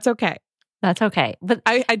 And that's okay. That's okay. But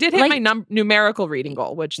I did hit my numerical reading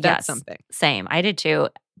goal, which that's something. Same. I did too.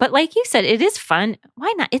 But like you said, it is fun.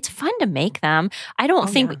 Why not? It's fun to make them. I don't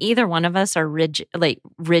think either one of us are rigid,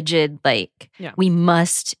 we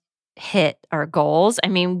must hit our goals. I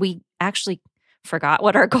mean, we actually forgot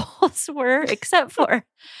what our goals were, except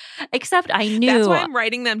I knew. That's why I'm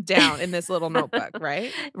writing them down in this little notebook,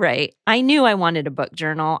 right? Right. I knew I wanted a book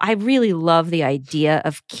journal. I really love the idea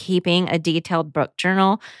of keeping a detailed book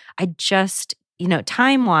journal. I just,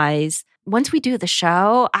 time-wise, once we do the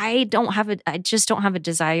show, I just don't have a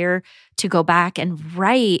desire to go back and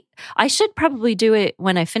write. I should probably do it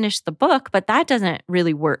when I finish the book, but that doesn't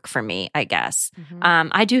really work for me, I guess.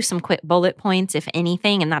 I do some quick bullet points, if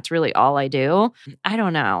anything, and that's really all I do. I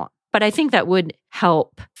don't know. But I think that would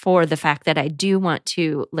help for the fact that I do want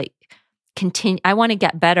to continue. I want to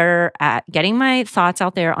get better at getting my thoughts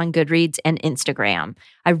out there on Goodreads and Instagram.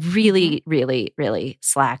 I really, really, really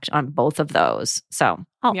slacked on both of those. So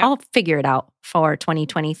I'll figure it out for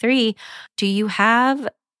 2023. Do you have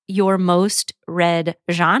your most read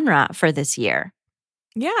genre for this year?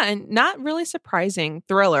 Yeah, and not really surprising.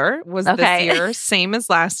 Thriller was this year, same as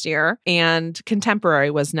last year. And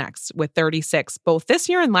contemporary was next with 36, both this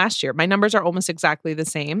year and last year. My numbers are almost exactly the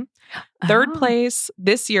same. Third place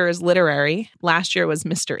this year is literary. Last year was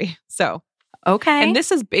mystery. So, and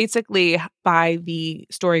this is basically by the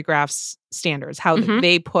Storygraph's standards, how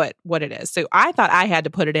they put what it is. So I thought I had to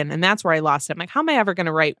put it in, and that's where I lost it. I'm like, how am I ever going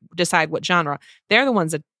to decide what genre? They're the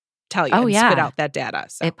ones that tell you and spit out that data.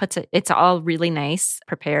 So. It's all really nice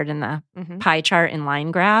prepared in the pie chart and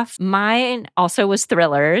line graph. Mine also was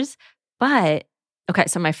thrillers, but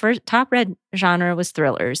so my first top read genre was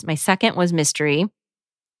thrillers. My second was mystery,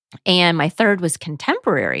 and my third was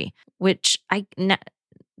contemporary, which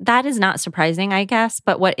that is not surprising, I guess.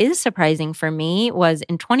 But what is surprising for me was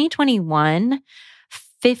in 2021,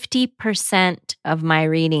 50% of my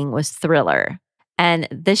reading was thriller, and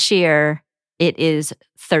this year it is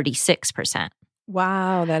 36%.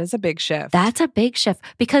 Wow, that is a big shift. That's a big shift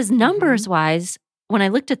because numbers-wise, when I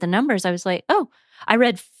looked at the numbers, I was like, I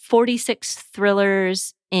read 46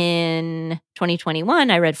 thrillers in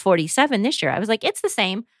 2021. I read 47 this year. I was like, it's the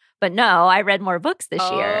same. But no, I read more books this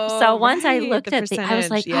year. So once I looked at I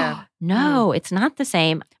was like, no, it's not the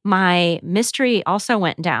same. My mystery also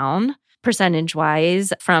went down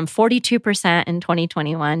percentage-wise from 42% in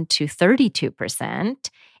 2021 to 32%.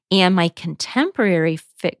 And my contemporary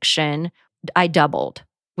fiction, I doubled,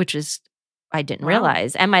 which is I didn't Wow.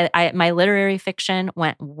 realize. And my literary fiction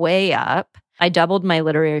went way up. I doubled my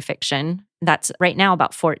literary fiction. That's right now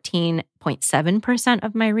about 14.7%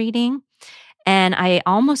 of my reading. And I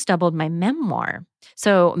almost doubled my memoir.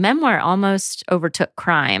 So memoir almost overtook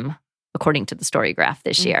crime, according to the Story Graph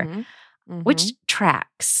this year, which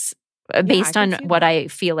tracks based on what I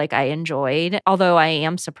feel like I enjoyed. Although I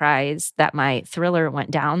am surprised that my thriller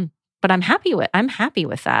went down, but I'm happy with that.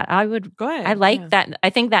 Good. I like that. I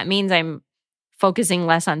think that means I'm focusing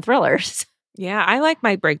less on thrillers. Yeah, I like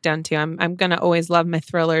my breakdown too. I'm going to always love my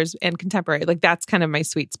thrillers and contemporary. Like that's kind of my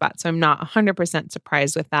sweet spot. So I'm not 100%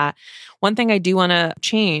 surprised with that. One thing I do want to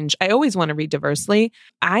change, I always want to read diversely.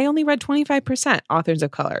 I only read 25% authors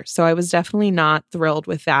of color. So I was definitely not thrilled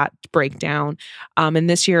with that breakdown. And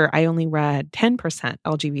this year I only read 10%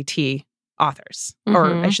 LGBT authors,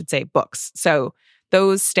 or I should say books. So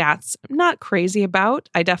those stats I'm not crazy about.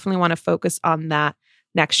 I definitely want to focus on that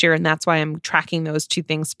next year. And that's why I'm tracking those two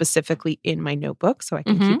things specifically in my notebook so I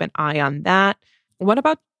can keep an eye on that. What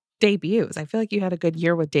about debuts? I feel like you had a good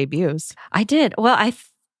year with debuts. I did. Well, I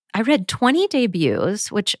read 20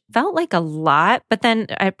 debuts, which felt like a lot, but then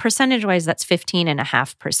percentage-wise, that's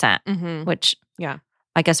 15.5%, which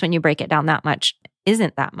I guess when you break it down that much,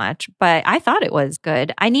 isn't that much. But I thought it was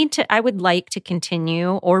good. I would like to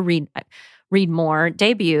continue or read more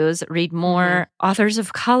debuts, read more authors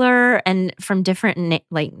of color and from different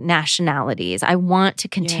nationalities. I want to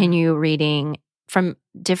continue reading from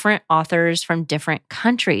different authors from different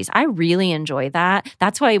countries. I really enjoy that.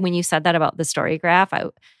 That's why when you said that about the Story Graph,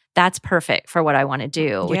 that's perfect for what I want to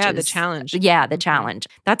do. The challenge. Yeah, the challenge.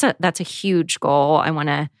 That's a huge goal. I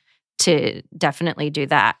want to definitely do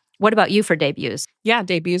that. What about you for debuts? Yeah,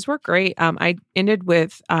 debuts were great. I ended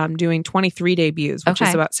with doing 23 debuts, which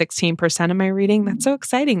is about 16% of my reading. That's so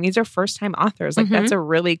exciting. These are first-time authors. That's a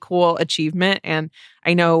really cool achievement. And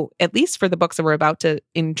I know, at least for the books that we're about to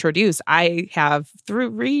introduce, I have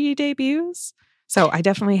 3 debuts. So I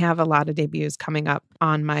definitely have a lot of debuts coming up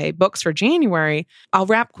on my books for January. I'll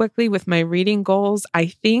wrap quickly with my reading goals. I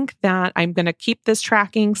think that I'm going to keep this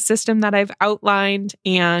tracking system that I've outlined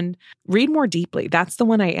and read more deeply. That's the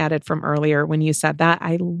one I added from earlier when you said that.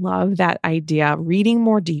 I love that idea. Reading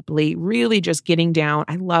more deeply, really just getting down.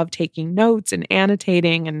 I love taking notes and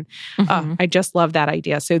annotating. And I just love that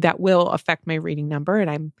idea. So that will affect my reading number. And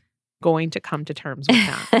I'm going to come to terms with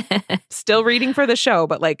that. Still reading for the show,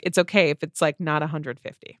 but it's okay if it's not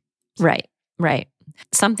 150. Right.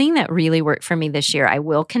 Something that really worked for me this year, I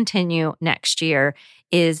will continue next year,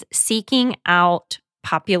 is seeking out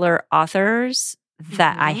popular authors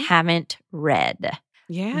that I haven't read.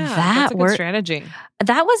 Yeah, that's a good strategy.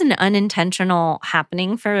 That was an unintentional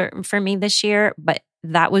happening for me this year, but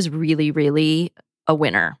that was really, really a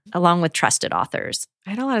winner, along with trusted authors.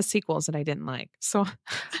 I had a lot of sequels that I didn't like. So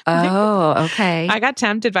okay. I got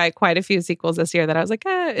tempted by quite a few sequels this year that I was like,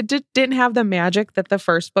 it didn't have the magic that the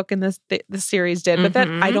first book in the series did. But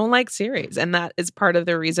then I don't like series. And that is part of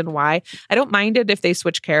the reason why. I don't mind it if they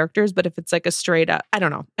switch characters, but if it's a straight up, I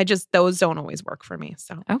don't know. Those don't always work for me.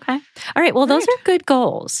 So okay. All right. Well, those are good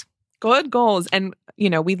goals. Good goals. And,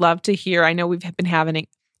 we'd love to hear. I know we've been having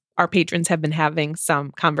our patrons have been having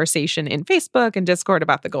some conversation in Facebook and Discord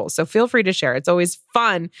about the goals. So feel free to share. It's always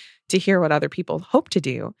fun to hear what other people hope to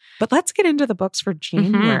do. But let's get into the books for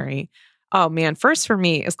January. Oh man, first for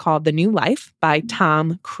me is called The New Life by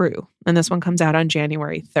Tom Crew. And this one comes out on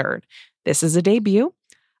January 3rd. This is a debut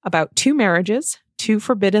about 2 marriages, 2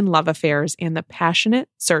 forbidden love affairs, and the passionate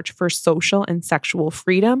search for social and sexual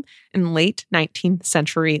freedom in late 19th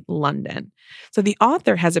century London. So the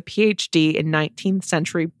author has a PhD in 19th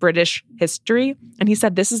century British history, and he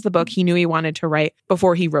said this is the book he knew he wanted to write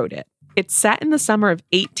before he wrote it. It's set in the summer of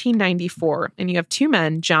 1894, and you have 2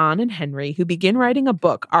 men, John and Henry, who begin writing a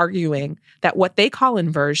book arguing that what they call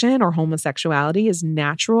inversion or homosexuality is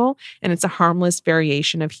natural, and it's a harmless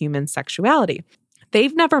variation of human sexuality.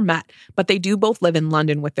 They've never met, but they do both live in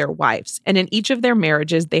London with their wives. And in each of their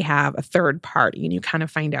marriages, they have a third party. And you kind of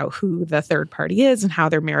find out who the third party is and how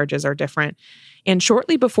their marriages are different. And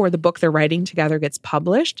shortly before the book they're writing together gets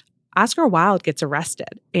published, Oscar Wilde gets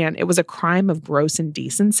arrested. And it was a crime of gross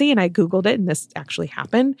indecency. And I Googled it, and this actually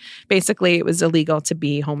happened. Basically, it was illegal to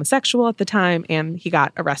be homosexual at the time, and he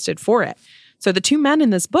got arrested for it. So the 2 men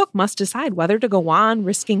in this book must decide whether to go on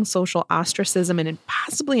risking social ostracism and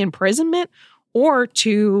possibly imprisonment, or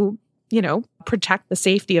to, protect the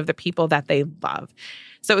safety of the people that they love.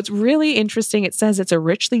 So it's really interesting. It says it's a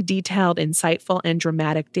richly detailed, insightful, and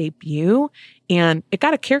dramatic debut. And it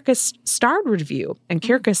got a Kirkus starred review. And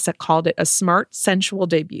Kirkus called it a smart, sensual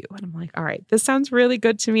debut. And I'm like, all right, this sounds really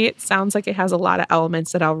good to me. It sounds like it has a lot of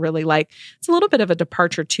elements that I'll really like. It's a little bit of a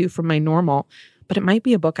departure, too, from my normal, but it might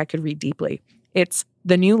be a book I could read deeply. It's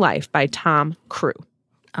The New Life by Tom Crew.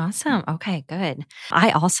 Awesome. Okay, good.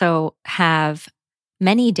 I also have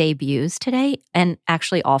many debuts today, and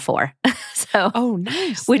actually all 4. Oh,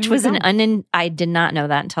 nice. Which was I did not know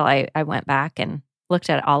that until I went back and looked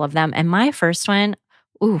at all of them. And my first one,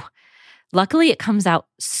 luckily it comes out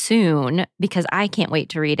soon because I can't wait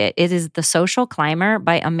to read it. It is The Social Climber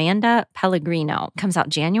by Amanda Pellegrino. It comes out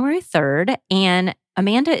January 3rd. And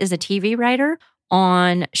Amanda is a TV writer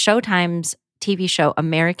on Showtime's TV show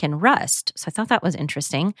American Rust. So I thought that was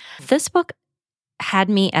interesting. This book had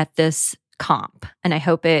me at this comp, and I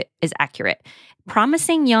hope it is accurate.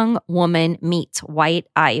 Promising young woman meets white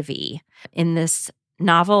ivy in this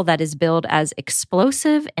novel that is billed as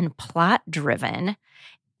explosive and plot-driven.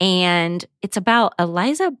 And it's about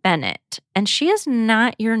Eliza Bennett, and she is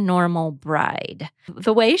not your normal bride.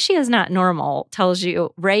 The way she is not normal tells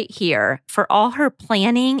you right here, for all her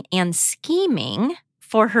planning and scheming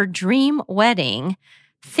for her dream wedding,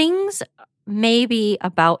 things may be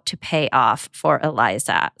about to pay off for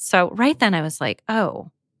Eliza. So right then I was like, oh,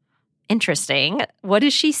 interesting. What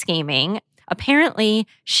is she scheming? Apparently,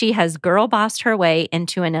 she has girl bossed her way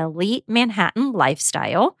into an elite Manhattan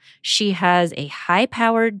lifestyle. She has a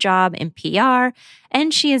high-powered job in PR,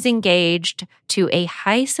 and she is engaged to a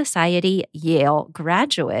high society Yale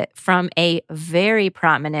graduate from a very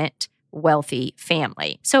prominent, wealthy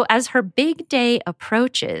family. So as her big day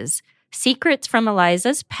approaches, secrets from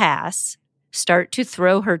Eliza's past start to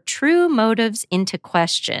throw her true motives into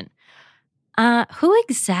question. Who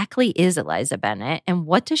exactly is Eliza Bennett, and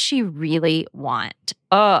what does she really want?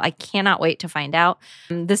 Oh, I cannot wait to find out.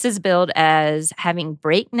 This is billed as having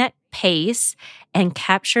breakneck pace and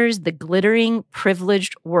captures the glittering,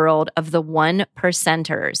 privileged world of the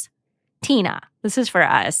 1%ers. Tina, this is for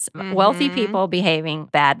us. Mm-hmm. Wealthy people behaving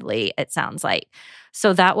badly, it sounds like.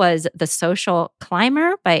 So that was The Social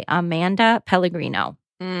Climber by Amanda Pellegrino.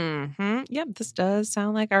 Mm-hmm. Yep, this does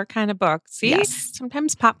sound like our kind of book. See, yes.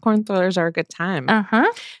 Sometimes popcorn thrillers are a good time. Uh-huh.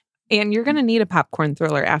 And you're going to need a popcorn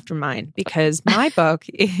thriller after mine, because my book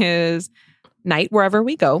is Night Wherever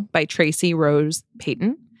We Go by Tracy Rose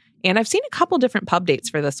Payton. And I've seen a couple different pub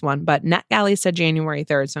dates for this one, but NetGalley said January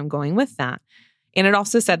 3rd, so I'm going with that. And it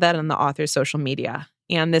also said that on the author's social media.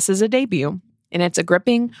 And this is a debut. And it's a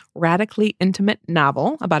gripping, radically intimate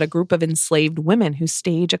novel about a group of enslaved women who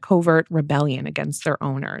stage a covert rebellion against their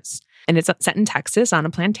owners. And it's set in Texas on a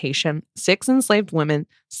plantation. 6 enslaved women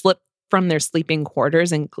slip from their sleeping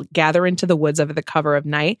quarters and gather into the woods under the cover of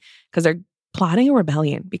night because they're plotting a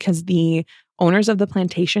rebellion, because the owners of the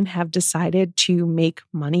plantation have decided to make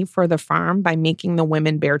money for the farm by making the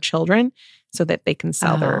women bear children so that they can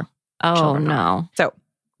sell their children. No. So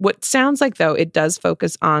what sounds like, though, it does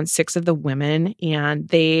focus on 6 of the women, and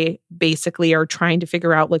they basically are trying to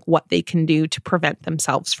figure out like what they can do to prevent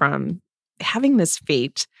themselves from having this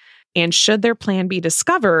fate. And should their plan be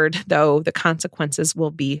discovered, though, the consequences will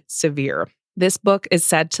be severe. This book is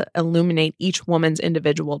said to illuminate each woman's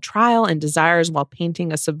individual trial and desires while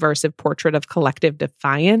painting a subversive portrait of collective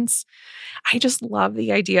defiance. I just love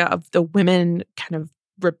the idea of the women kind of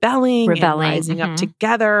rebelling and rising up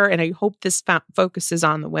together. And I hope this focuses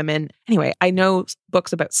on the women. Anyway, I know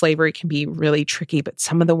books about slavery can be really tricky, but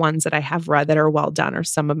some of the ones that I have read that are well done are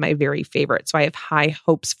some of my very favorites. So I have high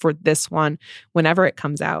hopes for this one whenever it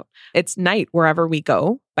comes out. It's Night Wherever We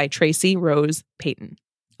Go by Tracy Rose Payton.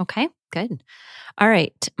 Okay, good. All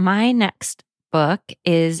right. My next book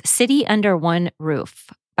is City Under One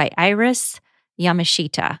Roof by Iris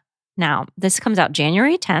Yamashita. Now, this comes out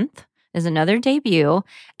January 10th. Is another debut.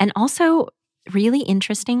 And also, really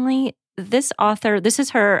interestingly, this author, this is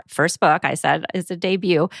her first book, I said, is a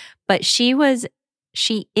debut, but she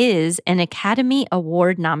is an Academy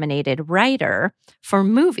Award nominated writer for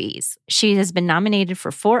movies. She has been nominated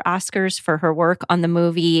for 4 Oscars for her work on the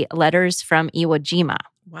movie Letters from Iwo Jima.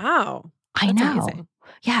 Wow. I know. Amazing.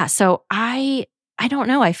 Yeah. So I don't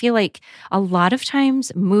know. I feel like a lot of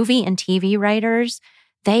times movie and TV writers,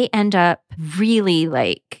 they end up really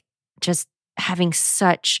like just having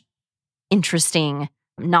such interesting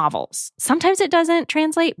novels. Sometimes it doesn't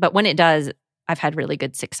translate, but when it does, I've had really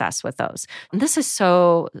good success with those. And this is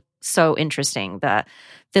so interesting. The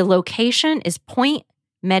location is Point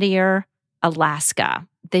Meteor, Alaska.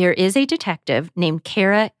 There is a detective named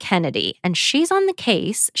Kara Kennedy, and she's on the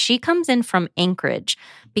case. She comes in from Anchorage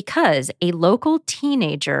because a local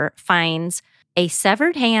teenager finds a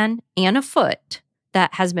severed hand and a foot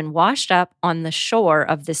that has been washed up on the shore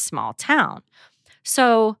of this small town.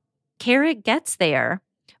 So Kara gets there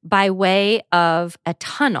by way of a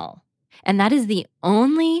tunnel. And that is the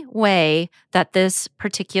only way that this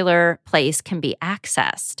particular place can be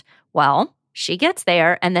accessed. Well, she gets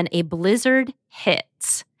there and then a blizzard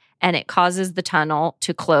hits and it causes the tunnel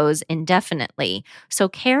to close indefinitely. So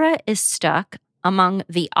Kara is stuck among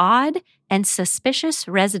the odd and suspicious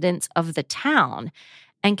residents of the town.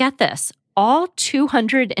 And get this, all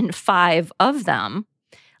 205 of them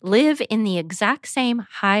live in the exact same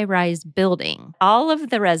high-rise building. All of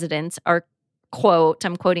the residents are, quote,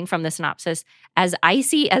 I'm quoting from the synopsis, as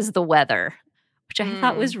icy as the weather, which I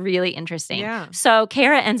thought was really interesting. Yeah. So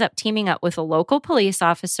Kara ends up teaming up with a local police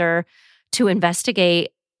officer to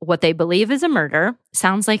investigate what they believe is a murder.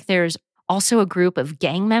 Sounds like there's also a group of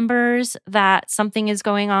gang members that something is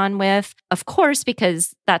going on with. Of course,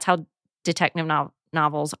 because that's how detective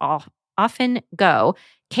novels often go.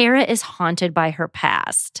 Kara is haunted by her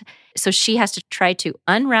past. So she has to try to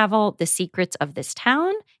unravel the secrets of this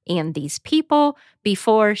town and these people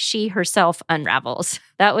before she herself unravels.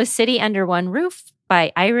 That was City Under One Roof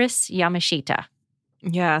by Iris Yamashita.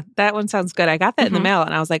 Yeah, that one sounds good. I got that in the mail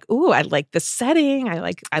and I was like, ooh, I like the setting. I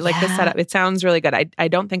like the setup. It sounds really good. I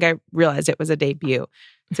don't think I realized it was a debut.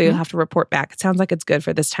 So you'll have to report back. It sounds like it's good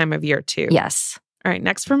for this time of year too. Yes. All right,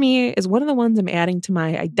 next for me is one of the ones I'm adding to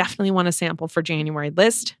my I definitely want to sample for January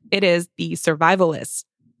list. It is The Survivalists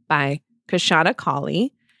by Kashana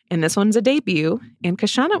Cauley. And this one's a debut. And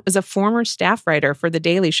Kashana was a former staff writer for The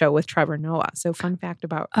Daily Show with Trevor Noah. So fun fact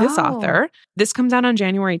about this author. This comes out on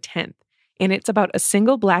January 10th. And it's about a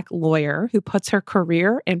single Black lawyer who puts her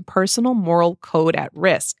career and personal moral code at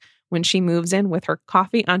risk when she moves in with her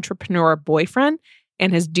coffee entrepreneur boyfriend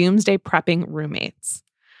and his doomsday prepping roommates.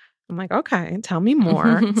 I'm like, okay, tell me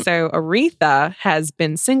more. So Aretha has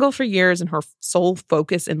been single for years and her sole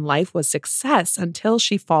focus in life was success until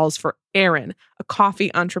she falls for Aaron, a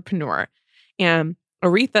coffee entrepreneur. And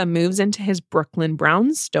Aretha moves into his Brooklyn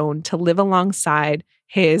brownstone to live alongside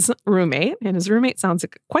his roommate. And his roommate sounds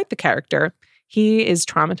like quite the character. He is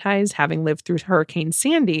traumatized having lived through Hurricane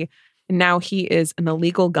Sandy. And now he is an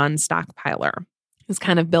illegal gun stockpiler. He's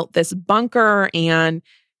kind of built this bunker and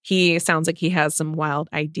he sounds like he has some wild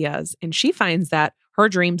ideas. And she finds that her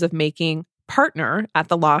dreams of making partner at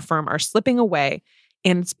the law firm are slipping away.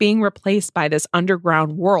 And it's being replaced by this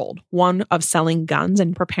underground world, one of selling guns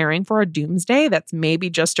and preparing for a doomsday that's maybe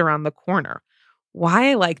just around the corner.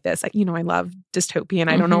 Why I like this? I love dystopian.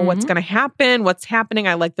 I don't know what's going to happen, what's happening.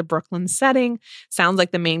 I like the Brooklyn setting. Sounds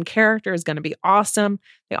like the main character is going to be awesome.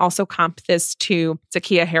 They also comp this to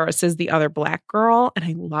Zakiya Harris's The Other Black Girl. And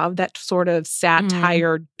I love that sort of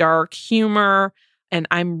satire, dark humor. And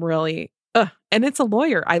I'm really, and it's a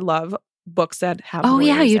lawyer. I love books that have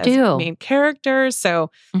lawyers as main characters.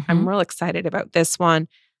 So I'm real excited about this one.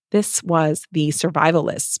 This was The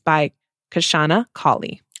Survivalists by Kashana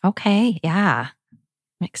Cauley. Okay, yeah.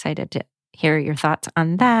 I'm excited to hear your thoughts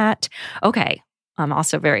on that. Okay, I'm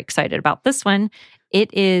also very excited about this one.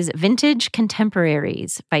 It is Vintage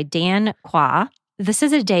Contemporaries by Dan Kwa. This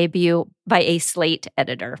is a debut by a Slate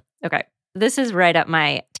editor. Okay, this is right up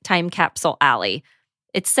my time capsule alley.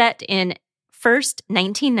 It's set in first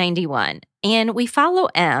 1991, and we follow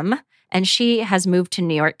M, and she has moved to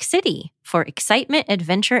New York City for excitement,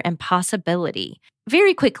 adventure, and possibility.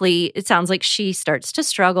 Very quickly, it sounds like she starts to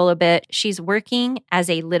struggle a bit. She's working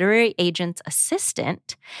as a literary agent's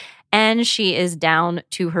assistant, and she is down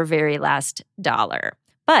to her very last dollar.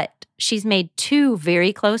 But she's made two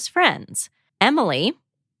very close friends, Emily,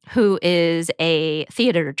 who is a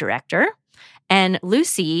theater director, and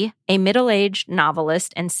Lucy, a middle-aged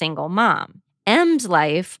novelist and single mom. M's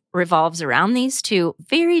life revolves around these two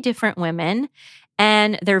very different women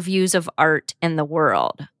and their views of art and the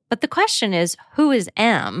world. But the question is, who is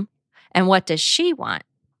M and what does she want?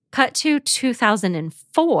 Cut to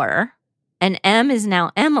 2004, and M is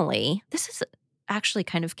now Emily. This is actually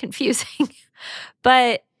kind of confusing,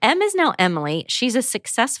 but M is now Emily. She's a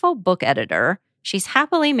successful book editor. She's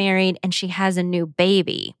happily married, and she has a new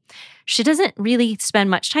baby. She doesn't really spend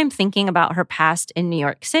much time thinking about her past in New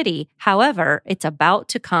York City. However, it's about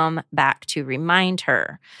to come back to remind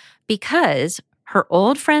her because her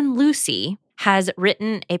old friend Lucy has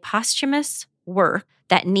written a posthumous work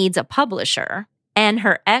that needs a publisher, and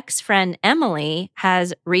her ex-friend Emily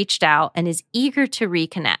has reached out and is eager to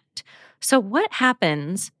reconnect. So what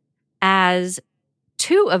happens as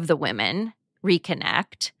two of the women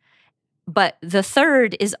reconnect, but the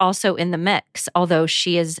third is also in the mix, although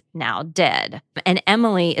she is now dead. And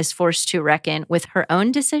Emily is forced to reckon with her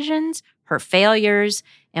own decisions, her failures,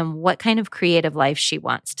 and what kind of creative life she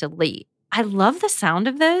wants to lead. I love the sound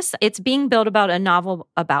of this. It's being built about a novel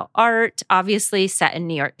about art, obviously set in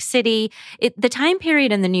New York City. The time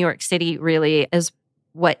period in the New York City really is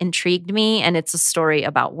what intrigued me, and it's a story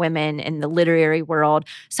about women in the literary world.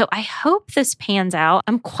 So I hope this pans out.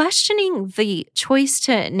 I'm questioning the choice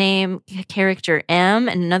to name character M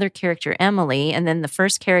and another character Emily, and then the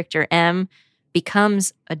first character M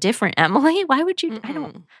becomes a different Emily. Why would you?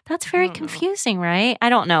 That's very confusing, right? I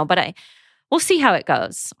don't know, but we'll see how it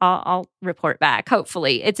goes. I'll report back,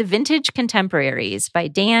 hopefully. It's Vintage Contemporaries by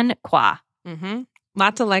Dan Kwa.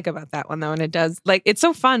 Lot to like about that one, though. And it does, like, it's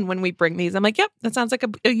so fun when we bring these. I'm like, yep, that sounds like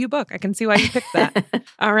a you book. I can see why you picked that.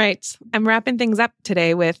 All right. I'm wrapping things up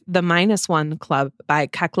today with The -1 Club by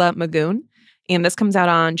Kekla Magoon. And this comes out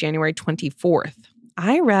on January 24th.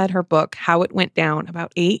 I read her book, How It Went Down,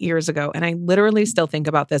 about 8 years ago. And I literally still think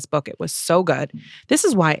about this book. It was so good. This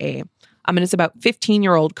is YA. And it's about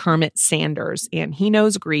 15-year-old Kermit Sanders, and he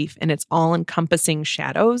knows grief and its all-encompassing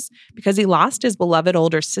shadows because he lost his beloved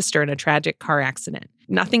older sister in a tragic car accident.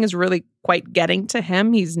 Nothing is really quite getting to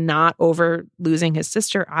him. He's not over losing his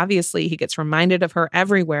sister. Obviously, he gets reminded of her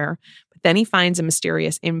everywhere, but then he finds a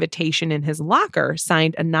mysterious invitation in his locker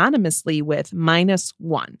signed anonymously with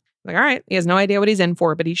 -1. Like, all right, he has no idea what he's in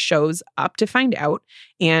for, but he shows up to find out,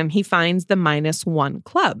 and he finds the -1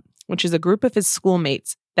 Club, which is a group of his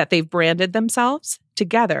schoolmates that they've branded themselves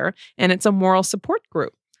together, and it's a moral support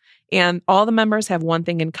group. And all the members have one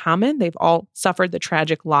thing in common. They've all suffered the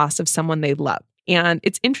tragic loss of someone they love. And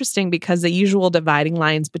it's interesting because the usual dividing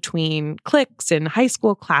lines between cliques and high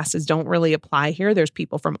school classes don't really apply here. There's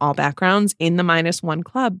people from all backgrounds in the -1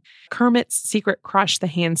 Club. Kermit's secret crush, the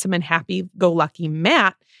handsome and happy-go-lucky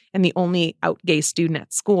Matt, and the only out gay student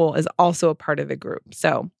at school, is also a part of the group.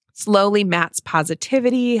 So slowly, Matt's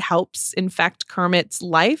positivity helps infect Kermit's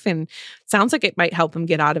life, and sounds like it might help him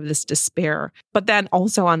get out of this despair. But then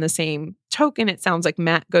also on the same token, it sounds like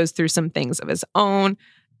Matt goes through some things of his own.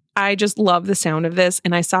 I just love the sound of this.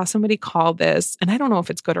 And I saw somebody call this, and I don't know if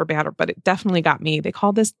it's good or bad, but it definitely got me. They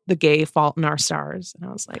called this the gay Fault in Our Stars. And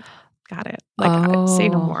I was like, got it. Like, say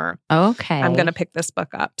no more. Okay. I'm going to pick this book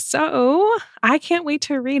up. So I can't wait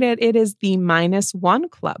to read it. It is The -1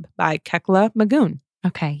 Club by Kekla Magoon.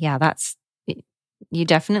 Okay. Yeah, you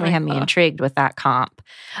definitely have me intrigued with that comp.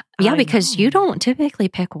 Yeah, because you don't typically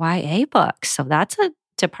pick YA books. So that's a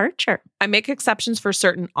departure. I make exceptions for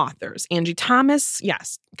certain authors. Angie Thomas,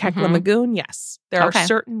 yes. Kekla Magoon, yes. There are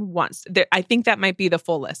certain ones. I think that might be the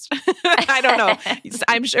full list. I don't know.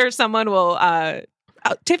 I'm sure someone will...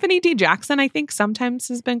 Tiffany D. Jackson, I think, sometimes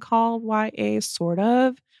has been called YA, sort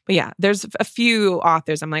of. But yeah, there's a few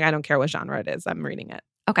authors. I'm like, I don't care what genre it is. I'm reading it.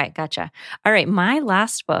 Okay, gotcha. All right, my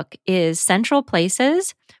last book is Central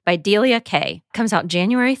Places by Delia Kay. Comes out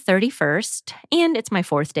January 31st, and it's my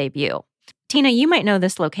 4th debut. Tina, you might know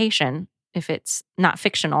this location if it's not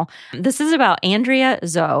fictional. This is about Andrea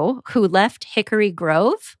Zoe, who left Hickory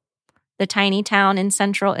Grove, the tiny town in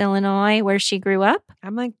central Illinois where she grew up.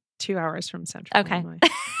 I'm like 2 hours from central Illinois.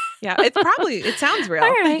 Yeah, it sounds real.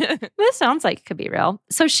 All right. This sounds like it could be real.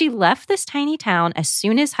 So she left this tiny town as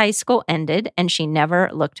soon as high school ended, and she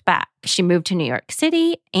never looked back. She moved to New York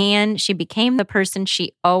City, and she became the person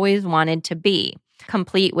she always wanted to be,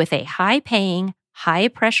 complete with a high-paying,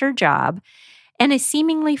 high-pressure job and a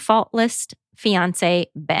seemingly faultless fiancé,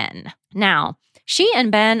 Ben. Now, she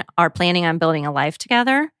and Ben are planning on building a life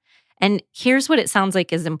together, and here's what it sounds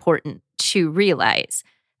like is important to realize.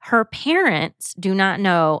 Her parents do not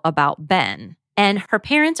know about Ben, and her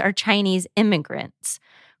parents are Chinese immigrants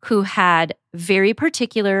who had very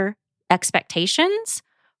particular expectations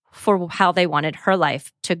for how they wanted her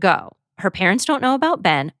life to go. Her parents don't know about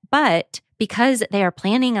Ben, but because they are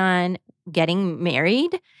planning on getting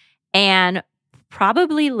married and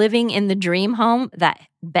probably living in the dream home that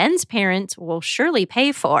Ben's parents will surely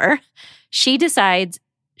pay for, she decides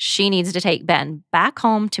she needs to take Ben back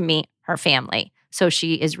home to meet her family. So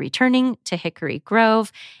she is returning to Hickory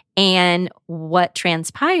Grove, and what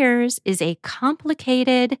transpires is a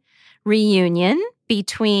complicated reunion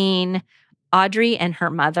between Audrey and her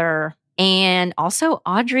mother, and also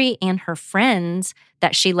Audrey and her friends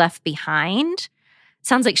that she left behind.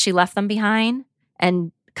 Sounds like she left them behind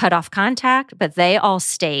and cut off contact, but they all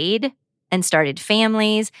stayed and started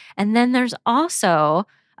families. And then there's also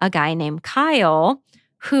a guy named Kyle,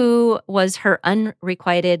 who was her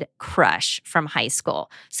unrequited crush from high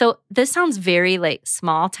school. So this sounds very like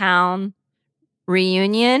small town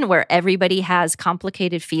reunion where everybody has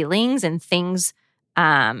complicated feelings and things,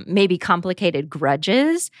 maybe complicated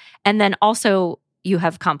grudges. And then also you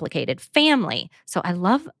have complicated family. So I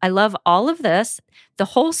love all of this. The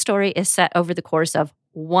whole story is set over the course of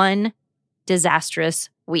one disastrous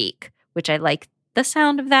week, which I like the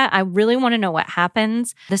sound of that. I really want to know what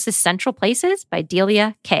happens. This is Central Places by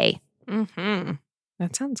Delia Kay. Mm-hmm.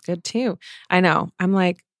 That sounds good too. I know. I'm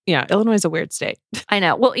like, yeah, Illinois is a weird state. I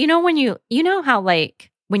know. Well, when you know how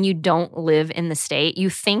like when you don't live in the state, you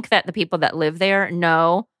think that the people that live there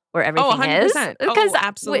know where everything is. Because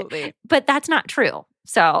absolutely. But that's not true.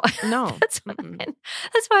 So no, that's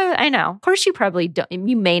why I know. Of course, you probably don't.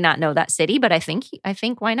 You may not know that city, but I think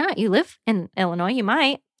why not? You live in Illinois. You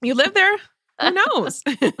might. You live there. Who knows?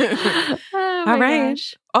 All right.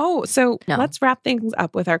 Gosh. Oh, so let's wrap things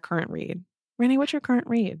up with our current read. Renee, what's your current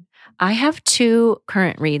read? I have 2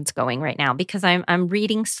 current reads going right now because I'm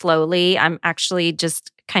reading slowly. I'm actually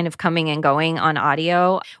just kind of coming and going on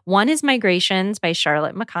audio. One is Migrations by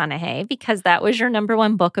Charlotte McConaughey, because that was your number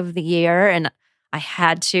 1 book of the year, and I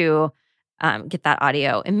had to get that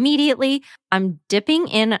audio immediately. I'm dipping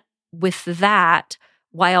in with that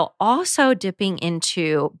while also dipping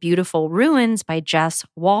into Beautiful Ruins by Jess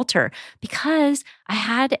Walter, because I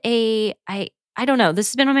had I don't know, this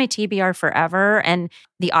has been on my TBR forever, and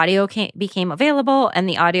the audio became available, and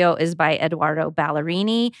the audio is by Edoardo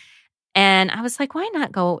Ballerini. And I was like, why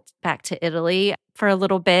not go back to Italy for a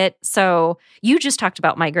little bit? So you just talked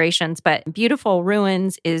about Migrations, but Beautiful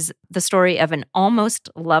Ruins is the story of an almost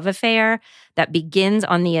love affair that begins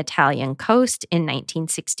on the Italian coast in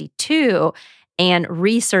 1962 and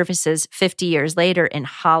resurfaces 50 years later in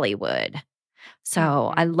Hollywood.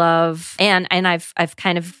 So I love, and I've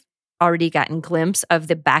kind of already gotten a glimpse of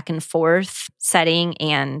the back and forth setting,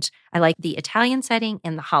 and I like the Italian setting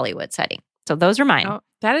and the Hollywood setting. So those are mine. Oh,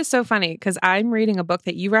 that is so funny because I'm reading a book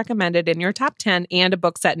that you recommended in your top 10 and a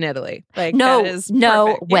book set in Italy. Like, no, that is no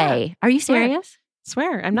perfect. way. Yeah. Are you serious?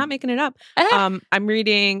 Swear, I'm not making it up. I'm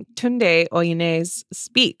reading Tunde Oyene's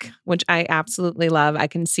Speak, which I absolutely love. I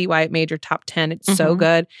can see why it made your top 10. It's so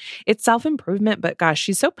good. It's self-improvement, but gosh,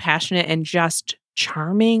 she's so passionate and just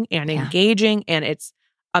charming and engaging, and it's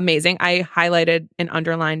amazing. I highlighted and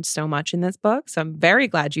underlined so much in this book, so I'm very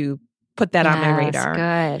glad you put that on my radar.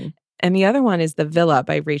 Good. And the other one is The Villa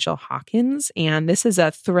by Rachel Hawkins. And this is a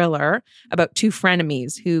thriller about 2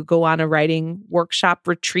 frenemies who go on a writing workshop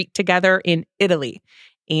retreat together in Italy.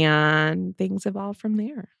 And things evolve from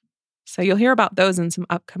there. So you'll hear about those in some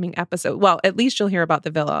upcoming episodes. Well, at least you'll hear about The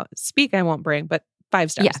Villa. Speak I won't bring, but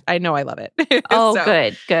 5 stars. Yeah. I know I love it. Oh, so,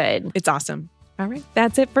 good. It's awesome. All right.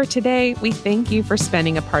 That's it for today. We thank you for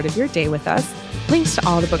spending a part of your day with us. Links to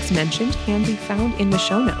all the books mentioned can be found in the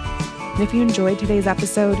show notes. And if you enjoyed today's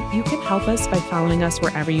episode, you can help us by following us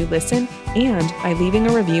wherever you listen and by leaving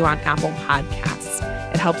a review on Apple Podcasts.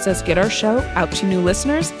 It helps us get our show out to new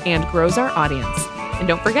listeners and grows our audience. And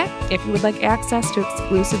don't forget, if you would like access to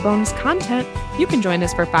exclusive bonus content, you can join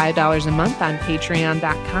us for $5 a month on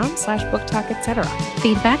patreon.com/booktalketc.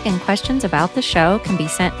 Feedback and questions about the show can be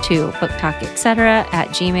sent to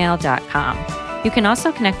booktalketc@gmail.com. You can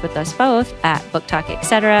also connect with us both at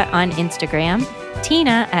booktalketc on Instagram,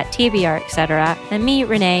 Tina at TBR etc., and me,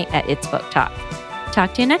 Renee, at It's Book Talk.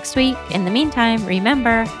 Talk to you next week. In the meantime,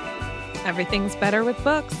 remember, everything's better with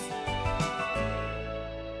books.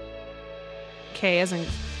 K as in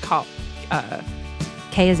call.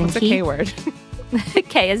 K as in what's key. The K word?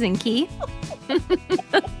 K as in key.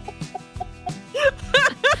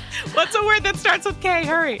 What's a word that starts with K?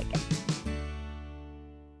 Hurry.